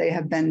alleges that they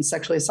have been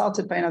sexually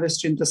assaulted by another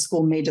student, the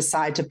school may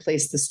decide to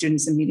place the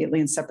students immediately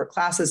in separate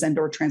classes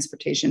and/or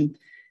transportation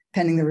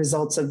pending the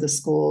results of the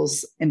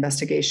school's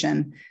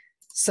investigation.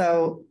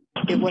 So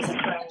it wasn't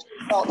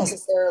assault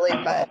necessarily,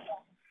 but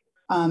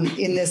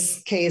in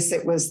this case,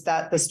 it was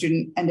that the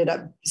student ended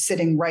up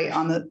sitting right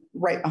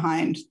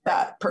behind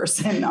that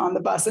person on the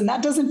bus. And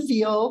that doesn't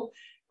feel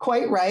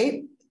quite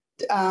right.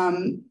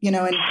 And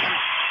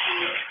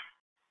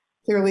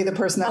clearly the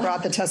person that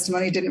brought the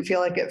testimony didn't feel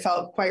like it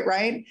felt quite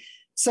right.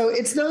 So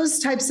it's those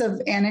types of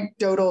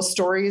anecdotal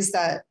stories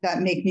that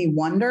make me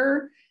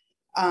wonder,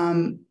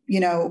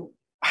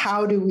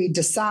 how do we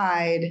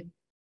decide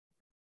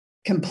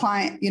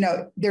compliant?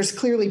 There's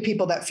clearly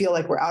people that feel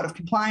like we're out of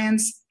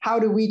compliance. How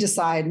do we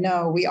decide,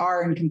 no, we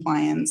are in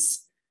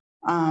compliance?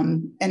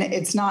 And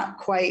it's not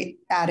quite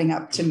adding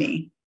up to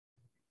me.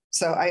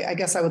 So I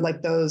guess I would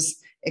like those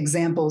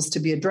examples to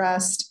be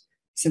addressed.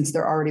 Since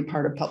they're already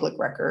part of public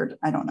record,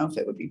 I don't know if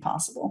it would be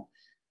possible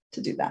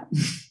to do that.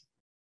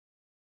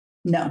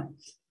 No.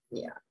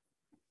 Yeah.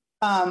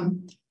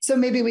 So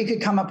maybe we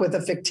could come up with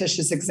a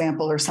fictitious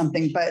example or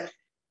something, but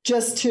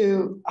just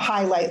to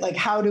highlight, like,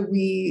 how do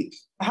we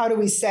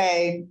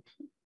say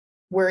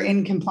we're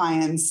in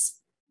compliance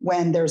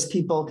when there's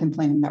people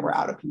complaining that we're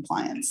out of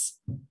compliance?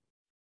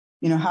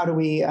 How do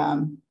we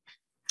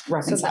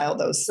reconcile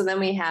those? So then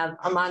we have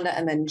Amanda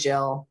and then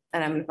Jill,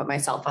 and I'm going to put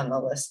myself on the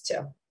list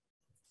too.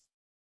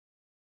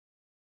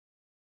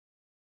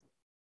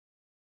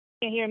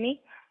 Can you hear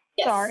me?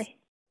 Yes. Sorry.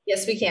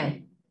 Yes, we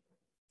can.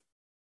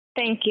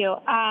 Thank you.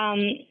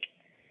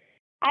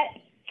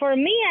 For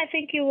me, I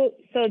think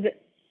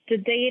the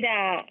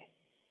data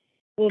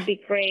will be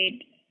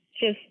great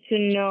just to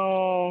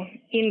know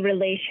in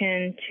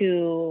relation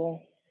to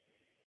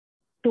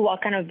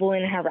what kind of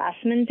bullying and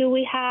harassment do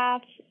we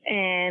have,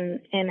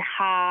 and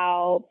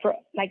how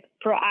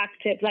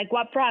proactive, like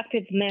what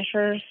proactive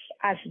measures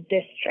as a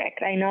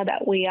district. I know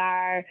that we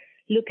are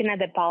looking at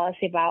the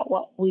policy about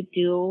what we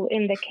do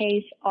in the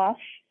case of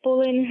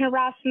bullying and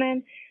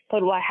harassment,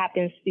 but what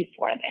happens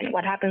before then,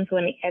 what happens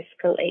when it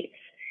escalates.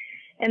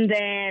 And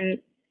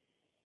then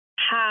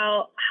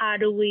how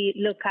do we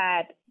look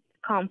at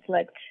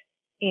conflict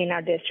in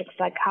our districts?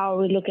 Like, how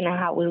are we looking at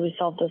how we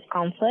resolve those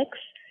conflicts?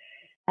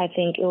 I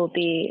think it will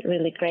be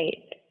really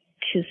great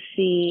to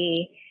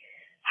see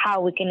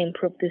how we can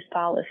improve this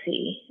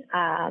policy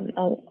on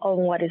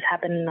what is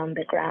happening on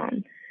the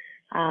ground,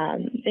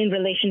 in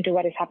relation to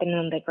what is happening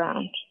on the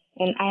ground.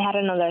 And I had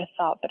another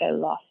thought, but I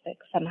lost it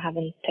because I'm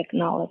having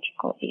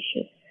technological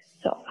issues.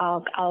 So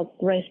I'll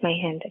raise my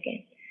hand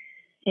again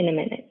in a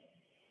minute.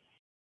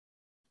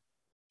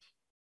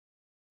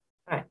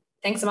 All right.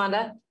 Thanks,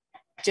 Amanda.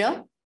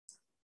 Jill?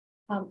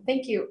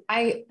 Thank you.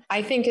 I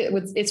think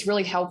it's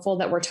really helpful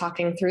that we're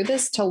talking through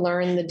this to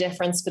learn the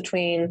difference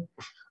between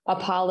a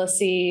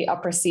policy, a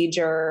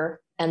procedure,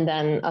 and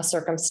then a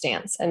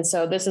circumstance. And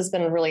so this has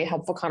been a really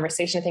helpful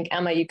conversation. I think,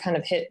 Emma, you kind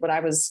of hit what I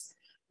was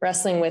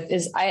wrestling with.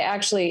 Is I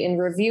actually, in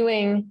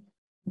reviewing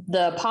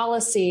the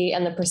policy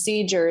and the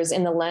procedures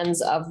in the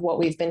lens of what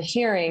we've been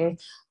hearing,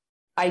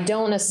 I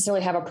don't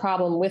necessarily have a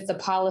problem with the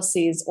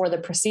policies or the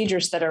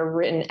procedures that are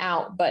written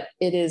out, but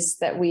it is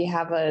that we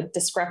have a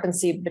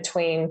discrepancy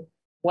between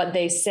what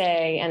they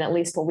say and at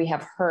least what we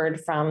have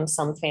heard from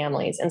some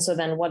families. And so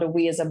then what do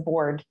we as a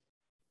board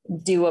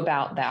do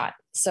about that?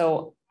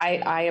 So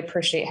I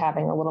appreciate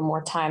having a little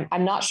more time.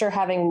 I'm not sure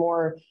having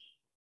more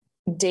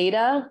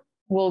data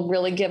will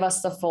really give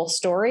us the full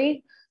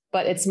story,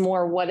 but it's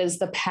more what is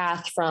the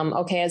path from,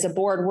 okay, as a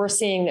board, we're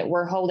seeing that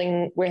we're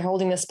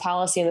holding this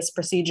policy and this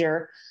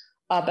procedure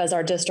up as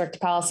our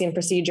district policy and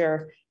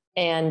procedure.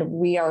 And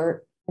we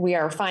are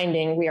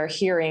finding, we are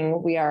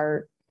hearing, we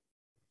are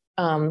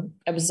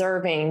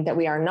observing that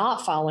we are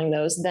not following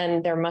those.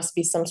 Then there must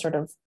be some sort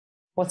of,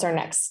 what's our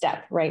next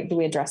step, right? Do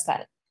we address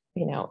that,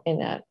 in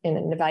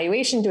an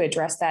evaluation? Do we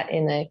address that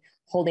in a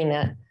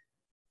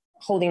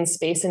holding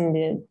space in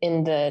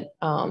the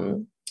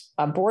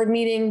a board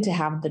meeting to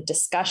have the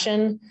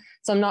discussion?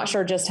 So I'm not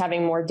sure just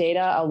having more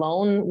data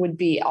alone would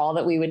be all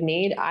that we would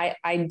need.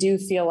 I do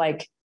feel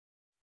like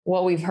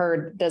what we've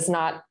heard does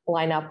not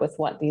line up with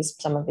what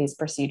some of these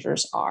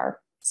procedures are.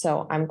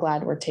 So I'm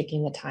glad we're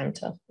taking the time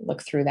to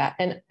look through that.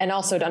 And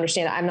also to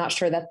understand, I'm not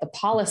sure that the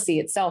policy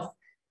itself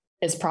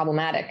is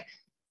problematic.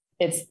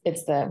 It's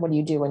the, what do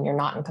you do when you're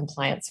not in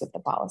compliance with the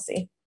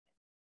policy?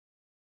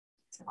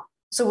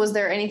 So was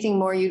there anything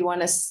more you'd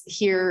want to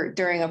hear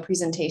during a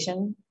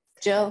presentation,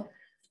 Jill,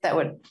 that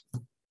would?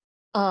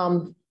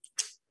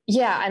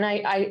 Yeah, and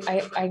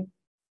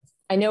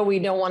I know we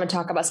don't want to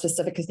talk about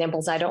specific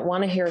examples. I don't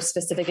want to hear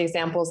specific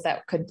examples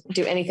that could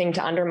do anything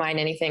to undermine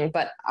anything,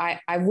 but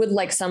I would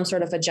like some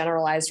sort of a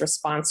generalized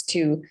response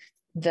to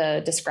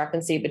the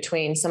discrepancy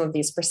between some of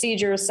these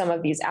procedures, some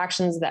of these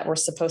actions that were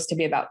supposed to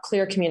be about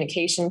clear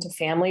communication to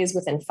families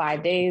within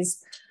 5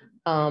 days,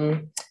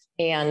 and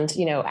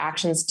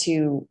actions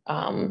to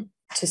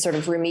sort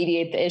of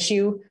remediate the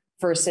issue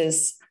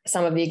versus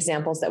some of the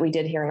examples that we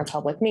did here in a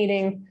public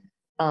meeting.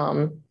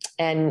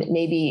 And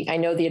maybe, I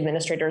know the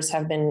administrators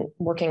have been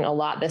working a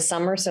lot this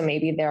summer, so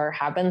maybe there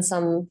have been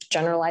some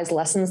generalized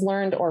lessons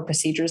learned or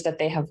procedures that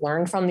they have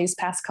learned from these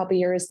past couple of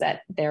years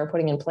that they're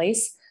putting in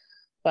place.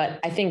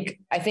 But I think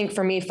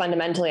for me,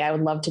 fundamentally, I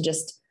would love to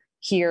just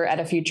hear at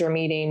a future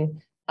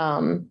meeting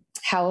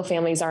how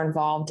families are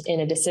involved in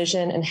a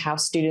decision and how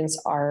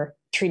students are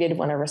treated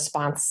when a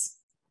response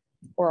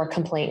or a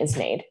complaint is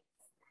made.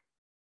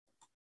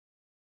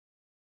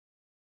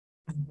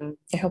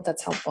 I hope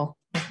that's helpful.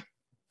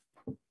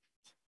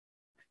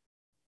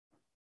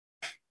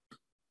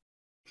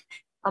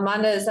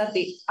 Amanda, is that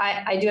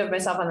I do have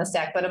myself on the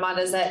stack, but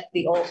Amanda, is that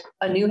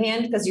a new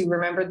hand because you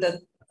remembered the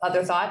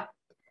other thought?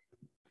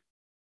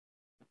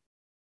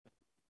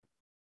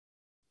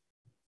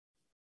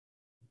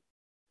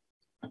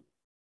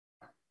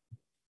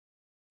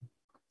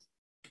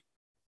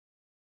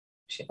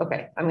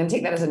 Okay, I'm going to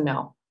take that as a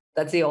no.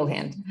 That's the old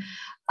hand.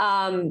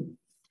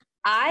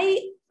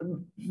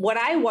 What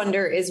I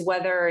wonder is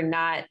whether or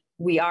not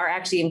we are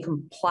actually in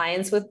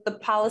compliance with the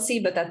policy,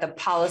 but that the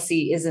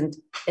policy isn't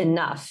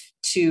enough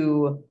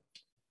to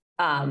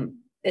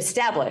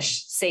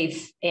establish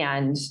safe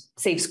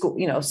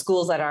school,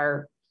 schools that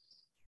are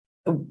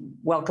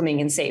welcoming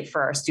and safe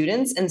for our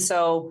students. And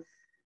so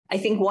I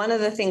think one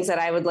of the things that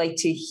I would like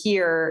to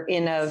hear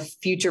in a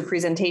future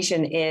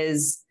presentation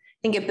is,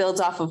 I think it builds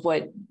off of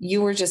what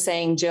you were just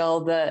saying,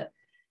 Jill,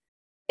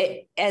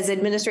 as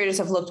administrators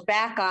have looked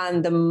back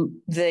on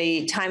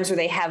the times where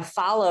they have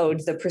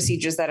followed the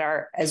procedures that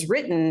are as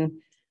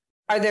written,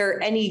 are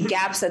there any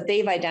gaps that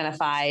they've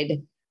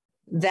identified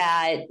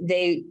that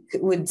they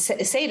would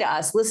say to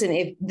us, listen,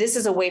 if this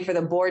is a way for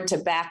the board to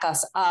back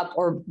us up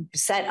or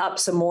set up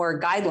some more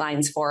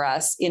guidelines for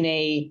us in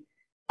a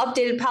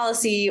updated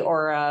policy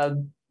or a,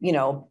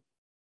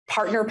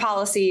 partner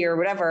policy or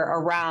whatever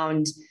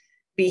around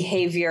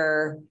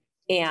behavior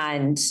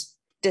and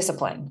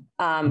discipline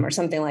or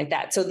something like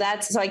that. So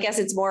I guess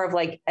it's more of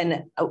like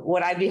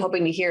what I'd be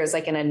hoping to hear is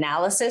like an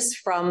analysis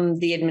from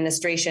the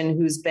administration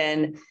who's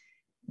been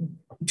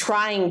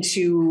trying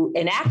to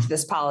enact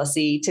this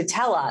policy to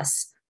tell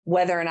us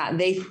whether or not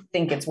they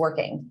think it's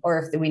working or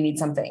if we need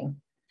something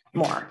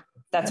more.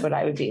 That's what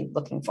I would be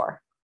looking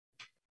for.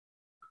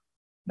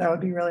 That would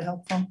be really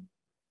helpful.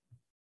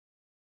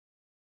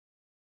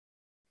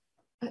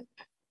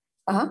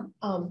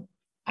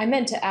 I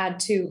meant to add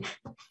to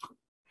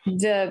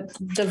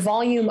the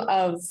volume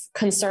of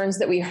concerns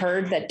that we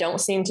heard that don't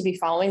seem to be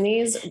following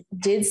these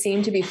did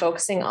seem to be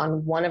focusing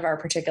on one of our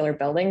particular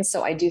buildings.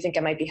 So I do think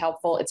it might be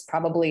helpful. It's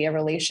probably a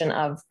relation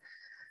of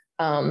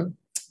the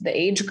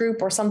age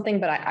group or something,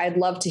 but I'd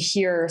love to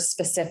hear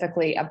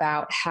specifically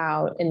about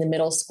how in the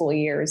middle school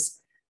years,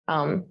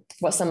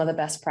 what some of the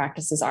best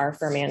practices are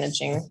for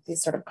managing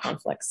these sort of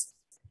conflicts.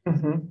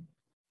 Mm-hmm.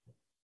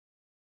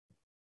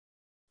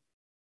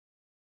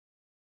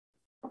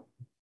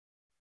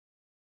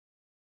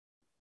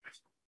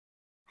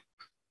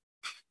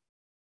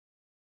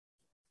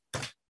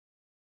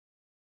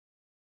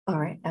 All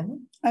right, Emma.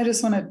 I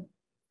just want to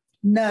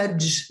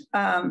nudge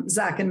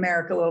Zach and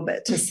Merrick a little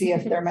bit to see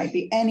if there might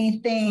be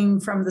anything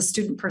from the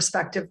student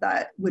perspective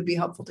that would be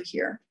helpful to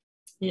hear.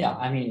 Yeah,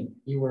 I mean,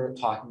 you were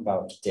talking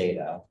about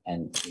data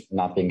and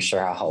not being sure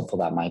how helpful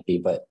that might be,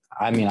 but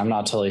I mean, I'm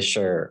not totally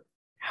sure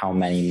how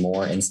many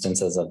more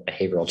instances of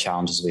behavioral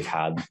challenges we've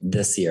had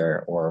this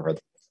year or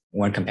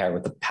when compared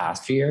with the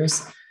past few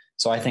years.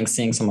 So I think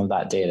seeing some of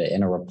that data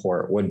in a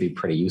report would be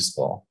pretty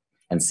useful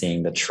and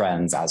seeing the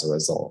trends as a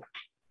result.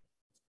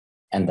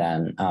 And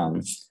then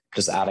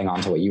just adding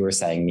on to what you were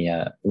saying,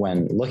 Mia,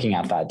 when looking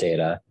at that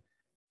data,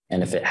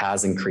 and if it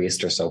has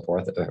increased or so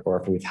forth, or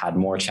if we've had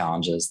more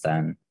challenges,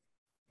 then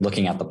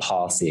looking at the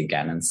policy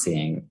again and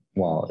seeing,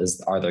 well,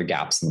 are there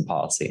gaps in the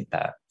policy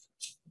that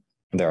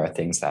there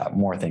are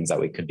more things that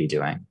we could be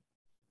doing?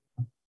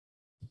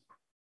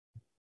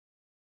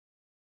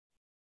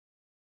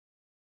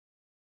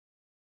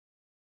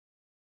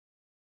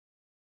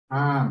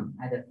 I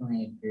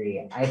definitely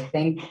agree. I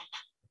think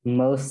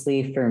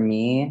mostly for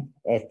me,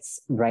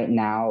 it's right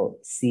now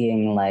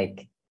seeing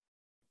like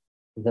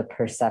the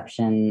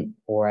perception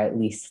or at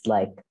least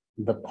like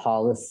the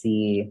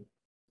policy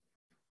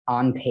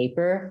on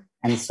paper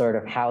and sort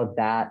of how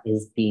that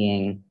is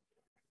being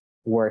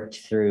worked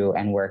through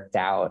and worked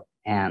out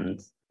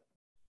and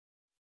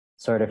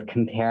sort of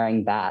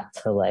comparing that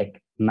to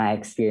like my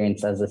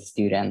experience as a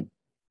student.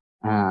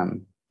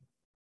 And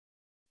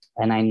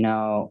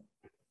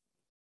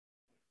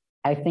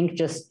I think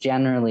just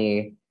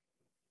generally,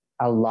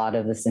 a lot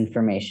of this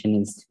information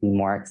needs to be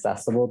more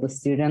accessible to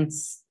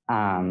students.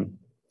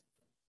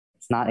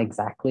 It's not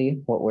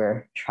exactly what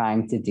we're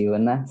trying to do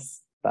in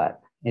this, but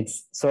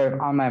it's sort of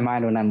on my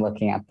mind when I'm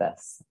looking at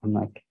this. I'm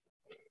like,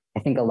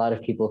 I think a lot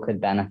of people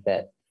could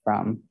benefit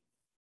from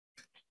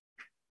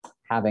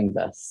having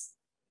this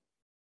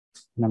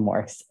in a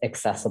more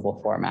accessible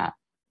format.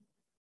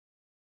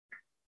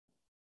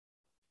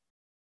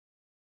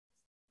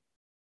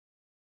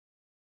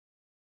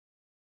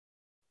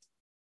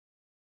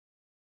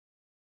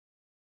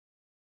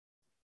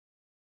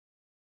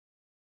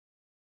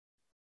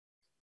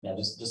 Yeah,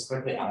 just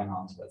quickly adding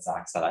on to what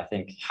Zach said, I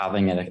think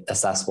having it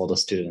accessible to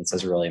students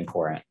is really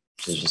important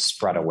to just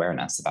spread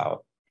awareness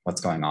about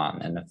what's going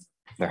on. And if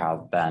there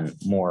have been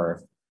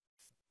more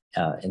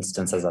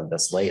instances of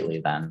this lately,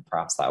 then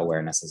perhaps that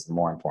awareness is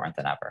more important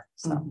than ever.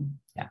 So,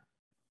 yeah.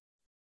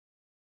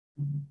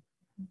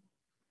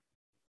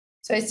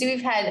 So I see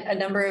we've had a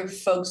number of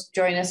folks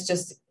join us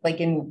just like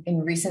in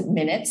recent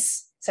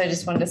minutes. So I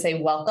just wanted to say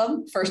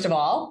welcome, first of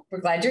all.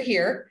 We're glad you're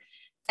here.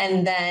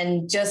 And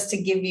then just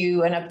to give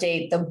you an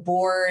update, the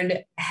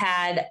board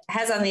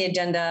has on the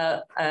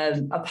agenda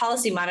a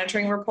policy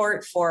monitoring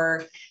report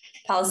for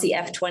policy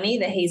F20,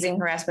 the hazing,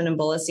 harassment, and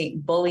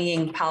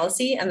bullying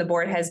policy. And the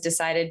board has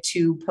decided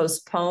to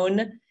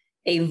postpone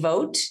a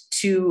vote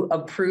to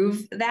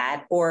approve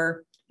that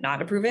or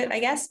not approve it, I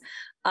guess,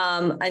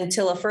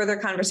 until a further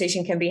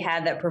conversation can be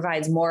had that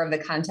provides more of the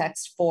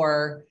context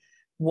for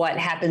what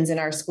happens in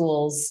our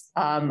schools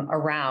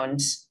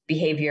around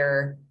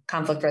behavior,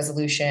 conflict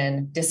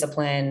resolution,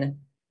 discipline,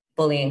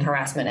 bullying,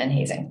 harassment, and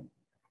hazing.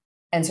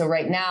 And so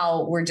right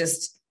now we're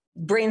just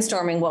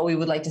brainstorming what we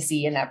would like to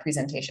see in that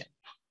presentation.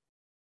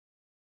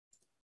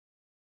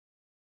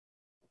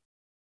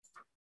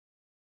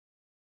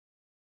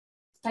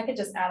 If I could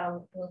just add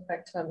on real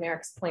quick to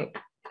Merrick's point.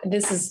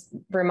 This is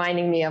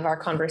reminding me of our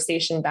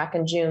conversation back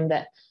in June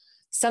that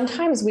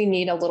sometimes we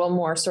need a little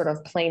more sort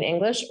of plain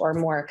English or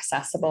more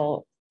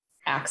accessible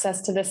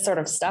access to this sort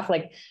of stuff.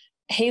 Like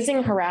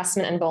hazing,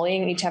 harassment, and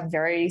bullying each have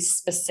very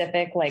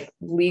specific like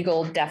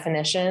legal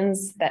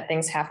definitions that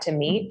things have to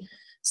meet.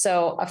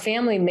 So a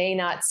family may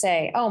not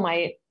say, oh,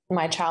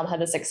 my child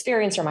had this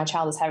experience or my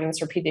child is having this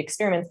repeated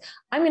experience.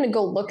 I'm going to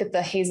go look at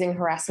the hazing,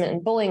 harassment,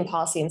 and bullying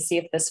policy and see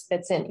if this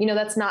fits in.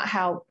 That's not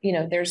how,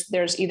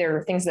 there's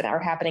either things that are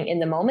happening in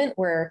the moment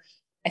where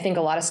I think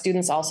a lot of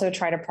students also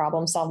try to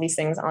problem solve these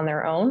things on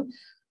their own.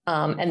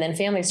 And then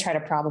families try to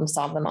problem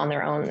solve them on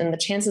their own. And the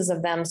chances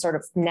of them sort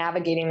of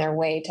navigating their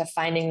way to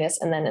finding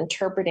this and then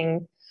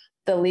interpreting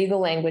the legal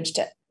language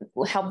to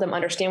help them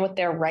understand what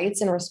their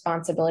rights and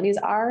responsibilities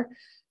are.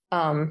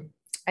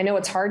 I know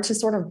it's hard to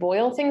sort of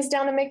boil things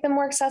down and make them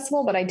more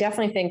accessible, but I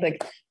definitely think,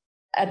 like,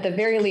 at the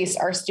very least,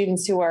 our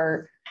students who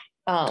are,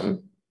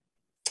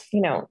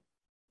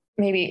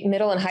 maybe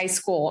middle and high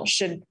school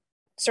should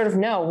sort of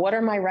know, what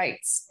are my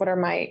rights? What are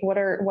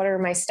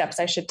my steps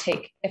I should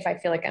take if I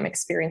feel like I'm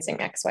experiencing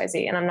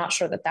XYZ? And I'm not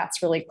sure that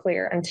that's really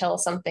clear until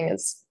something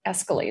is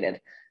escalated.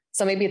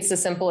 So maybe it's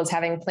as simple as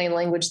having plain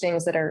language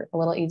things that are a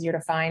little easier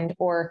to find,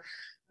 or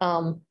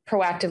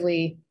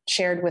proactively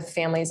shared with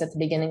families at the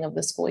beginning of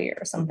the school year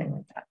or something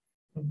like that.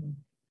 Mm-hmm.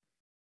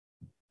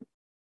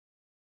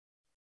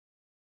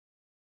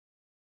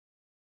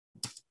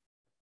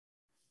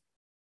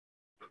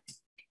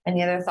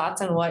 Any other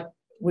thoughts on what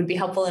would be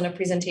helpful in a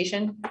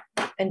presentation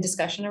and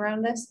discussion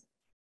around this?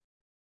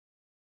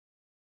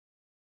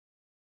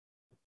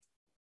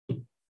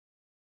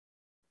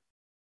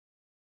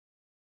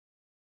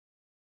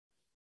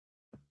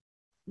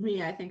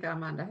 Me, I think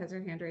Amanda has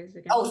her hand raised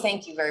again. Oh,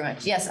 thank you very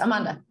much. Yes,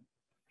 Amanda.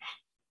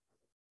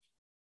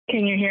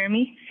 Can you hear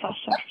me? So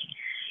sorry.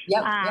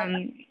 Yep.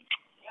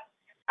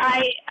 I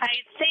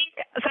think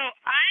so.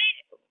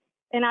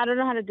 And I don't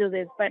know how to do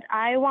this, but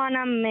I want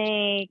to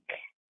make,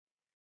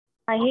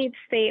 I hate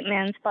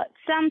statements, but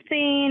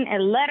something, a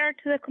letter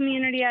to the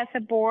community as a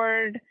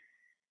board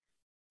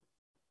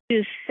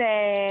to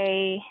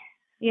say,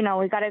 we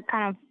got to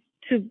kind of,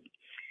 to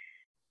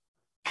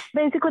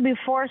basically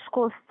before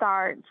school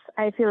starts,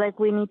 I feel like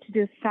we need to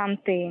do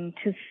something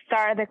to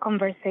start the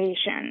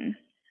conversation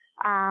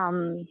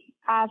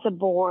as a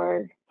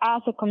board,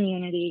 as a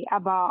community,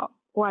 about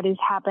what is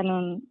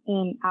happening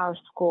in our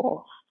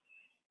schools.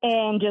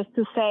 And just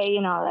to say,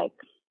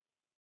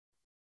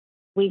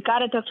 we got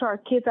to talk to our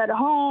kids at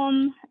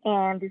home,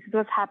 and this is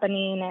what's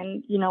happening.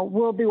 And,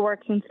 we'll be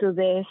working through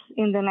this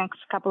in the next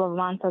couple of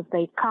months as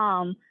they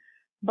come.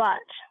 But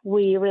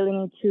we really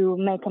need to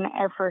make an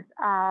effort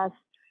as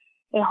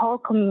a whole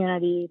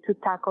community to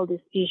tackle these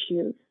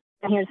issues.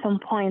 And here's some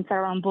points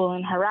around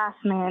bullying,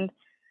 harassment.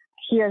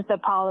 Here's the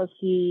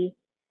policy.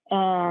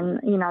 And,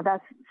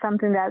 that's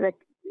something that,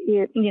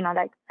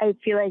 I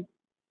feel like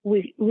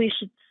we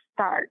should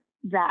start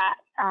that.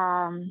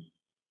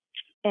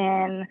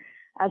 And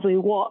as we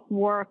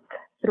work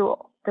through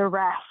the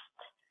rest,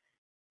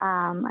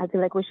 I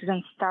feel like we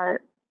shouldn't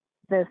start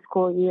the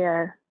school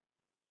year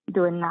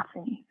doing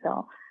nothing.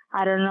 So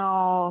I don't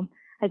know.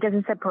 I guess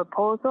it's a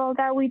proposal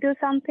that we do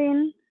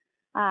something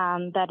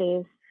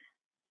that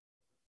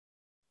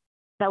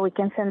we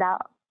can send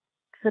out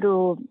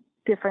through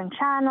different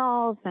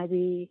channels.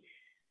 Maybe,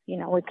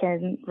 we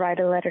can write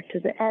a letter to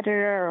the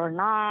editor or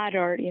not,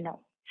 or,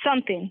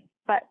 something,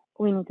 but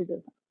we need to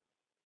do that.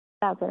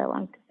 That's what I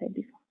wanted to say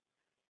before.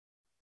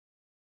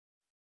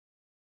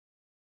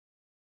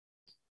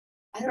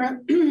 I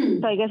don't know.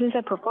 So I guess it's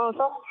a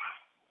proposal.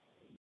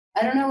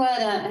 I don't know what,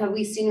 have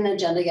we seen an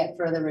agenda yet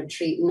for the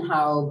retreat and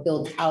how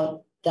built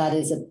out that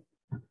is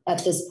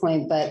at this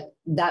point, but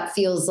that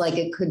feels like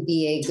it could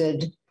be a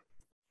good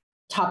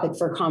topic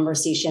for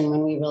conversation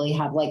when we really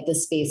have like the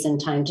space and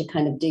time to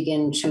kind of dig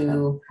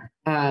into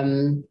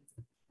an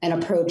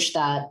approach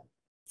that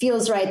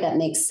feels right, that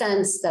makes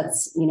sense,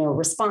 that's,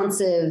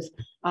 responsive,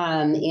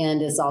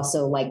 and is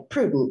also like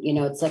prudent.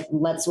 It's like,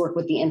 let's work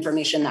with the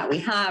information that we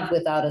have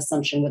without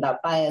assumption,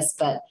 without bias,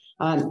 but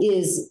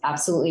is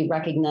absolutely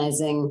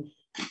recognizing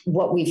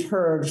what we've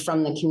heard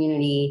from the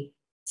community,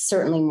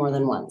 certainly more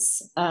than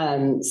once.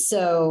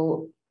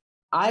 So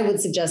I would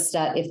suggest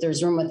that if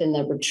there's room within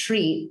the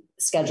retreat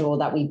schedule,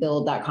 that we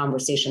build that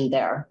conversation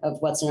there of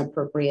what's an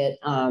appropriate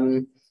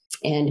and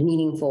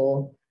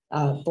meaningful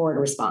board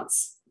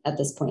response at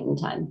this point in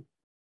time.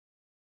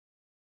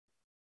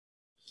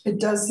 It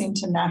does seem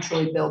to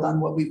naturally build on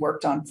what we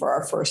worked on for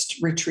our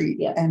first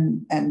retreat,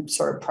 and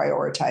sort of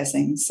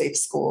prioritizing safe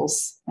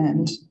schools.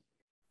 And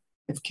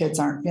if kids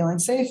aren't feeling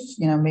safe,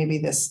 maybe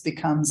this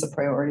becomes a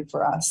priority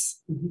for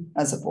us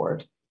as a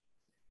board.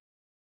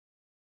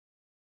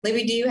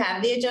 Libby, do you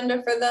have the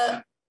agenda for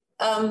the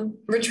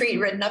retreat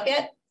written up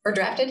yet or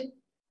drafted?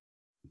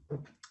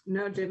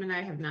 No, Jim and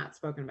I have not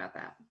spoken about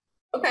that.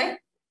 Okay.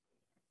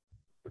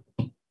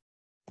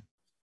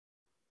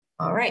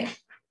 All right.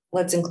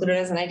 Let's include it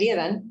as an idea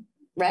then.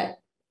 Rhett?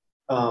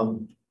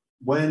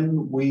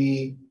 When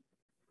we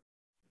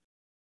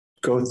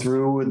go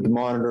through with the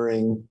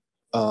monitoring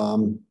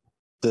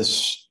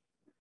this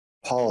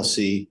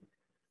policy,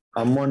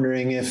 I'm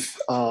wondering if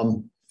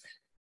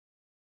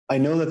I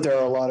know that there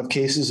are a lot of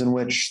cases in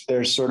which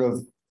there's sort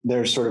of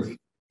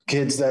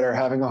kids that are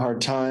having a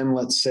hard time,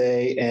 let's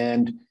say,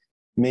 and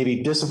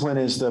maybe discipline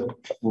is the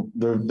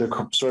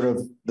sort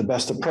of the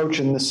best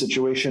approach in this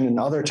situation, and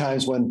other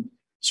times when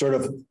sort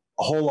of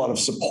a whole lot of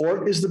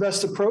support is the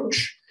best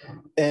approach,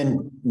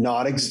 and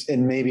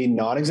maybe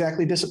not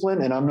exactly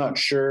discipline. And I'm not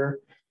sure.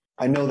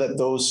 I know that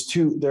those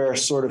two, there are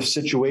sort of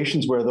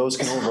situations where those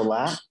can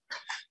overlap.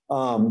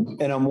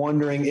 And I'm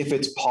wondering if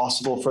it's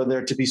possible for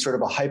there to be sort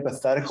of a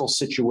hypothetical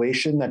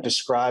situation that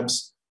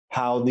describes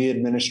how the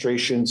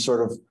administration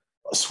sort of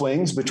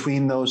swings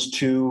between those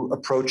two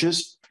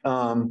approaches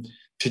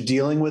to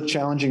dealing with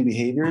challenging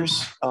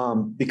behaviors,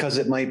 because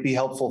it would be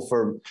helpful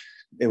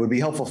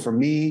for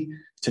me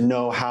to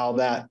know how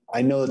that,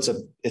 I know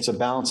it's a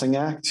balancing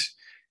act,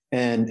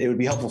 and it would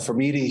be helpful for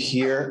me to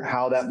hear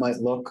how that might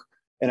look.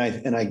 And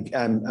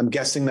I'm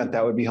guessing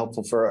that would be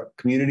helpful for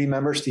community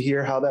members to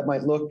hear how that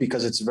might look,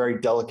 because it's a very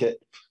delicate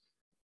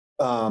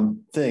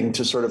thing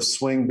to sort of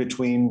swing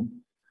between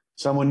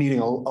someone needing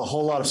a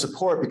whole lot of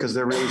support because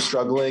they're really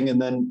struggling, and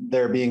then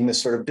there being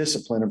this sort of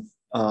discipline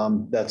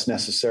that's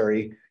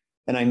necessary.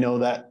 And I know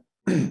that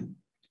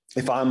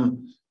if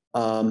I'm,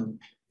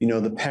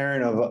 the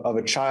parent of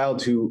a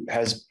child who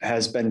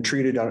has been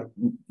treated,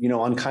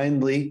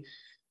 unkindly,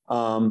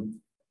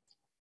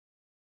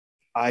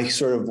 I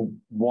sort of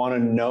want to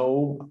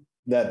know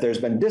that there's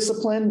been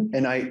discipline,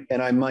 and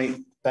I might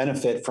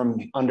benefit from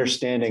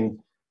understanding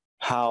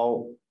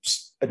how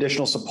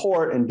additional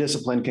support and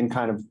discipline can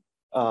kind of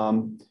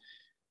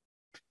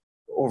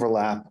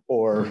overlap,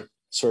 or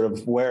sort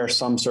of where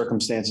some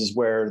circumstances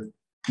where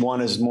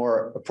one is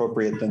more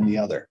appropriate than the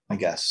other, I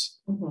guess.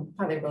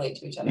 How they relate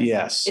to each other.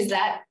 Yes.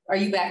 Are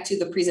you back to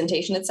the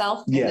presentation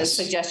itself? Yes. The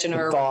suggestion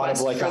or thought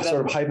of like a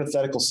sort of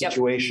hypothetical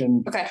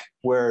situation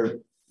where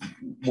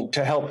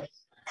to help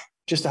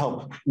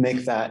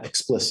make that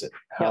explicit,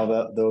 how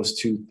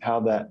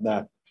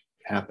that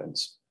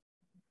happens.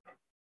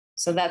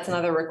 So that's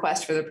another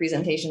request for the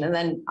presentation. And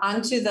then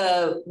on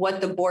to what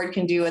the board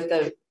can do at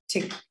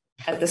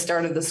the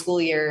start of the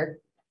school year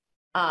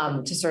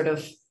to sort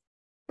of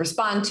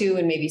respond to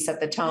and maybe set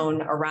the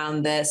tone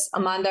around this.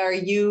 Amanda,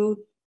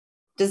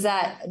 does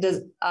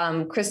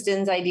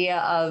Kristen's idea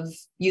of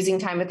using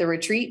time at the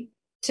retreat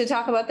to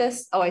talk about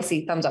this? Oh, I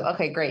see, thumbs up.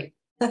 Okay, great.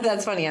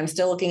 That's funny. I'm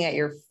still looking at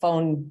your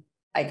phone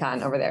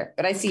icon over there,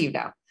 but I see you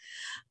now.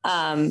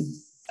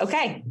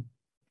 Okay,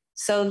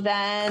 so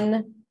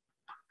then.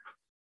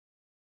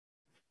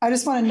 I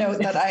just want to note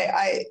that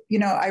I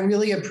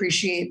really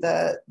appreciate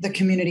the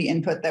community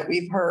input that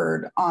we've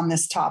heard on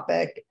this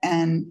topic.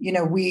 And,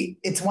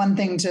 it's one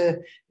thing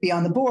to be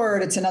on the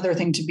board. It's another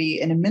thing to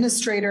be an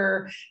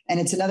administrator. And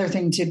it's another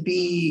thing to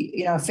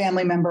be, a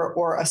family member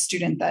or a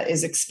student that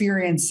is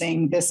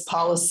experiencing this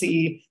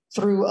policy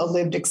through a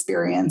lived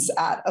experience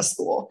at a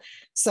school.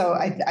 So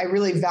I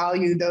really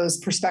value those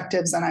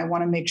perspectives. And I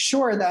want to make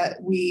sure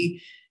that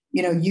we,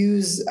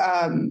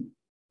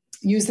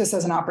 use this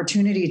as an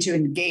opportunity to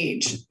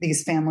engage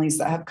these families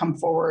that have come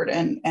forward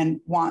and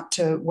want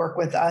to work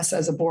with us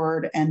as a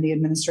board and the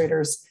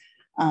administrators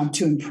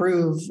to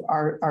improve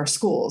our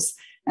schools.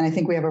 And I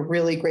think we have a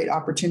really great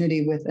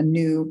opportunity with a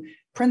new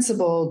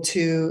principal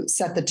to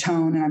set the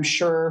tone. And I'm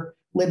sure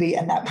Libby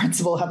and that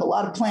principal have a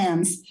lot of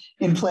plans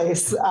in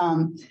place,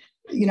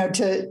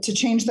 to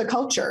change the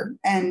culture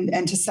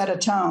and to set a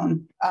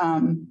tone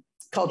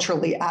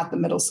culturally at the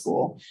middle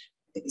school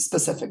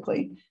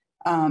specifically.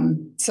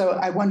 So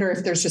I wonder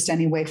if there's just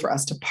any way for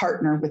us to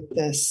partner with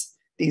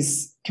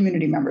these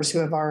community members who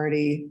have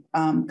already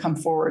come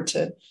forward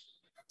to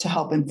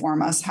help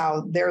inform us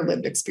how their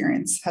lived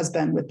experience has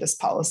been with this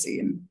policy.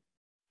 And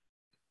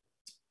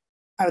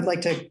I would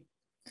like to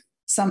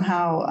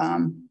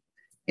somehow,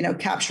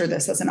 capture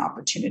this as an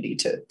opportunity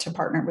to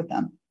partner with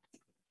them.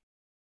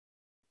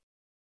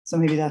 So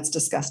maybe that's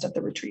discussed at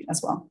the retreat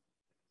as well.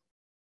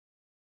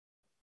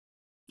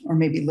 Or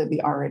maybe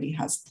Libby already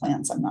has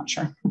plans, I'm not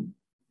sure.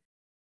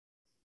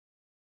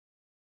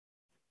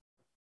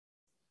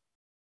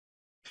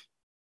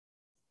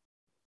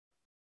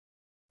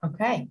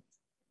 Okay.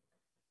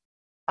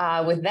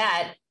 With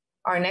that,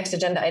 our next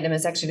agenda item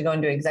is actually to go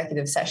into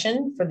executive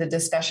session for the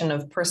discussion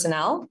of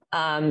personnel,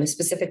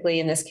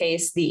 specifically in this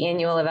case, the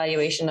annual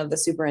evaluation of the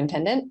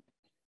superintendent.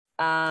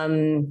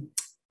 Can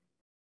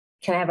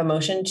I have a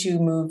motion to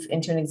move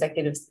into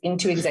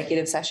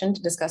executive session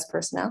to discuss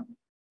personnel?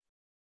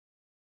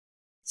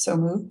 So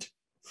moved.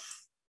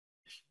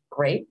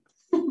 Great.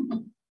 Is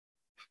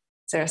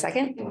there a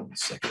second?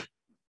 Second.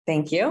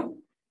 Thank you.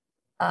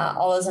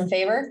 All those in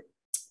favor?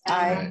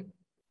 Aye.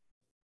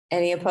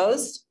 Any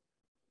opposed?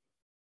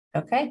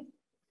 Okay.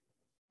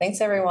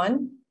 Thanks,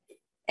 everyone.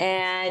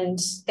 And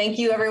thank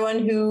you,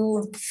 everyone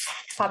who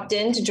popped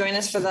in to join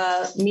us for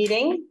the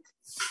meeting.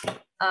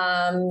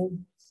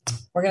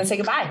 We're going to say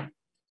goodbye.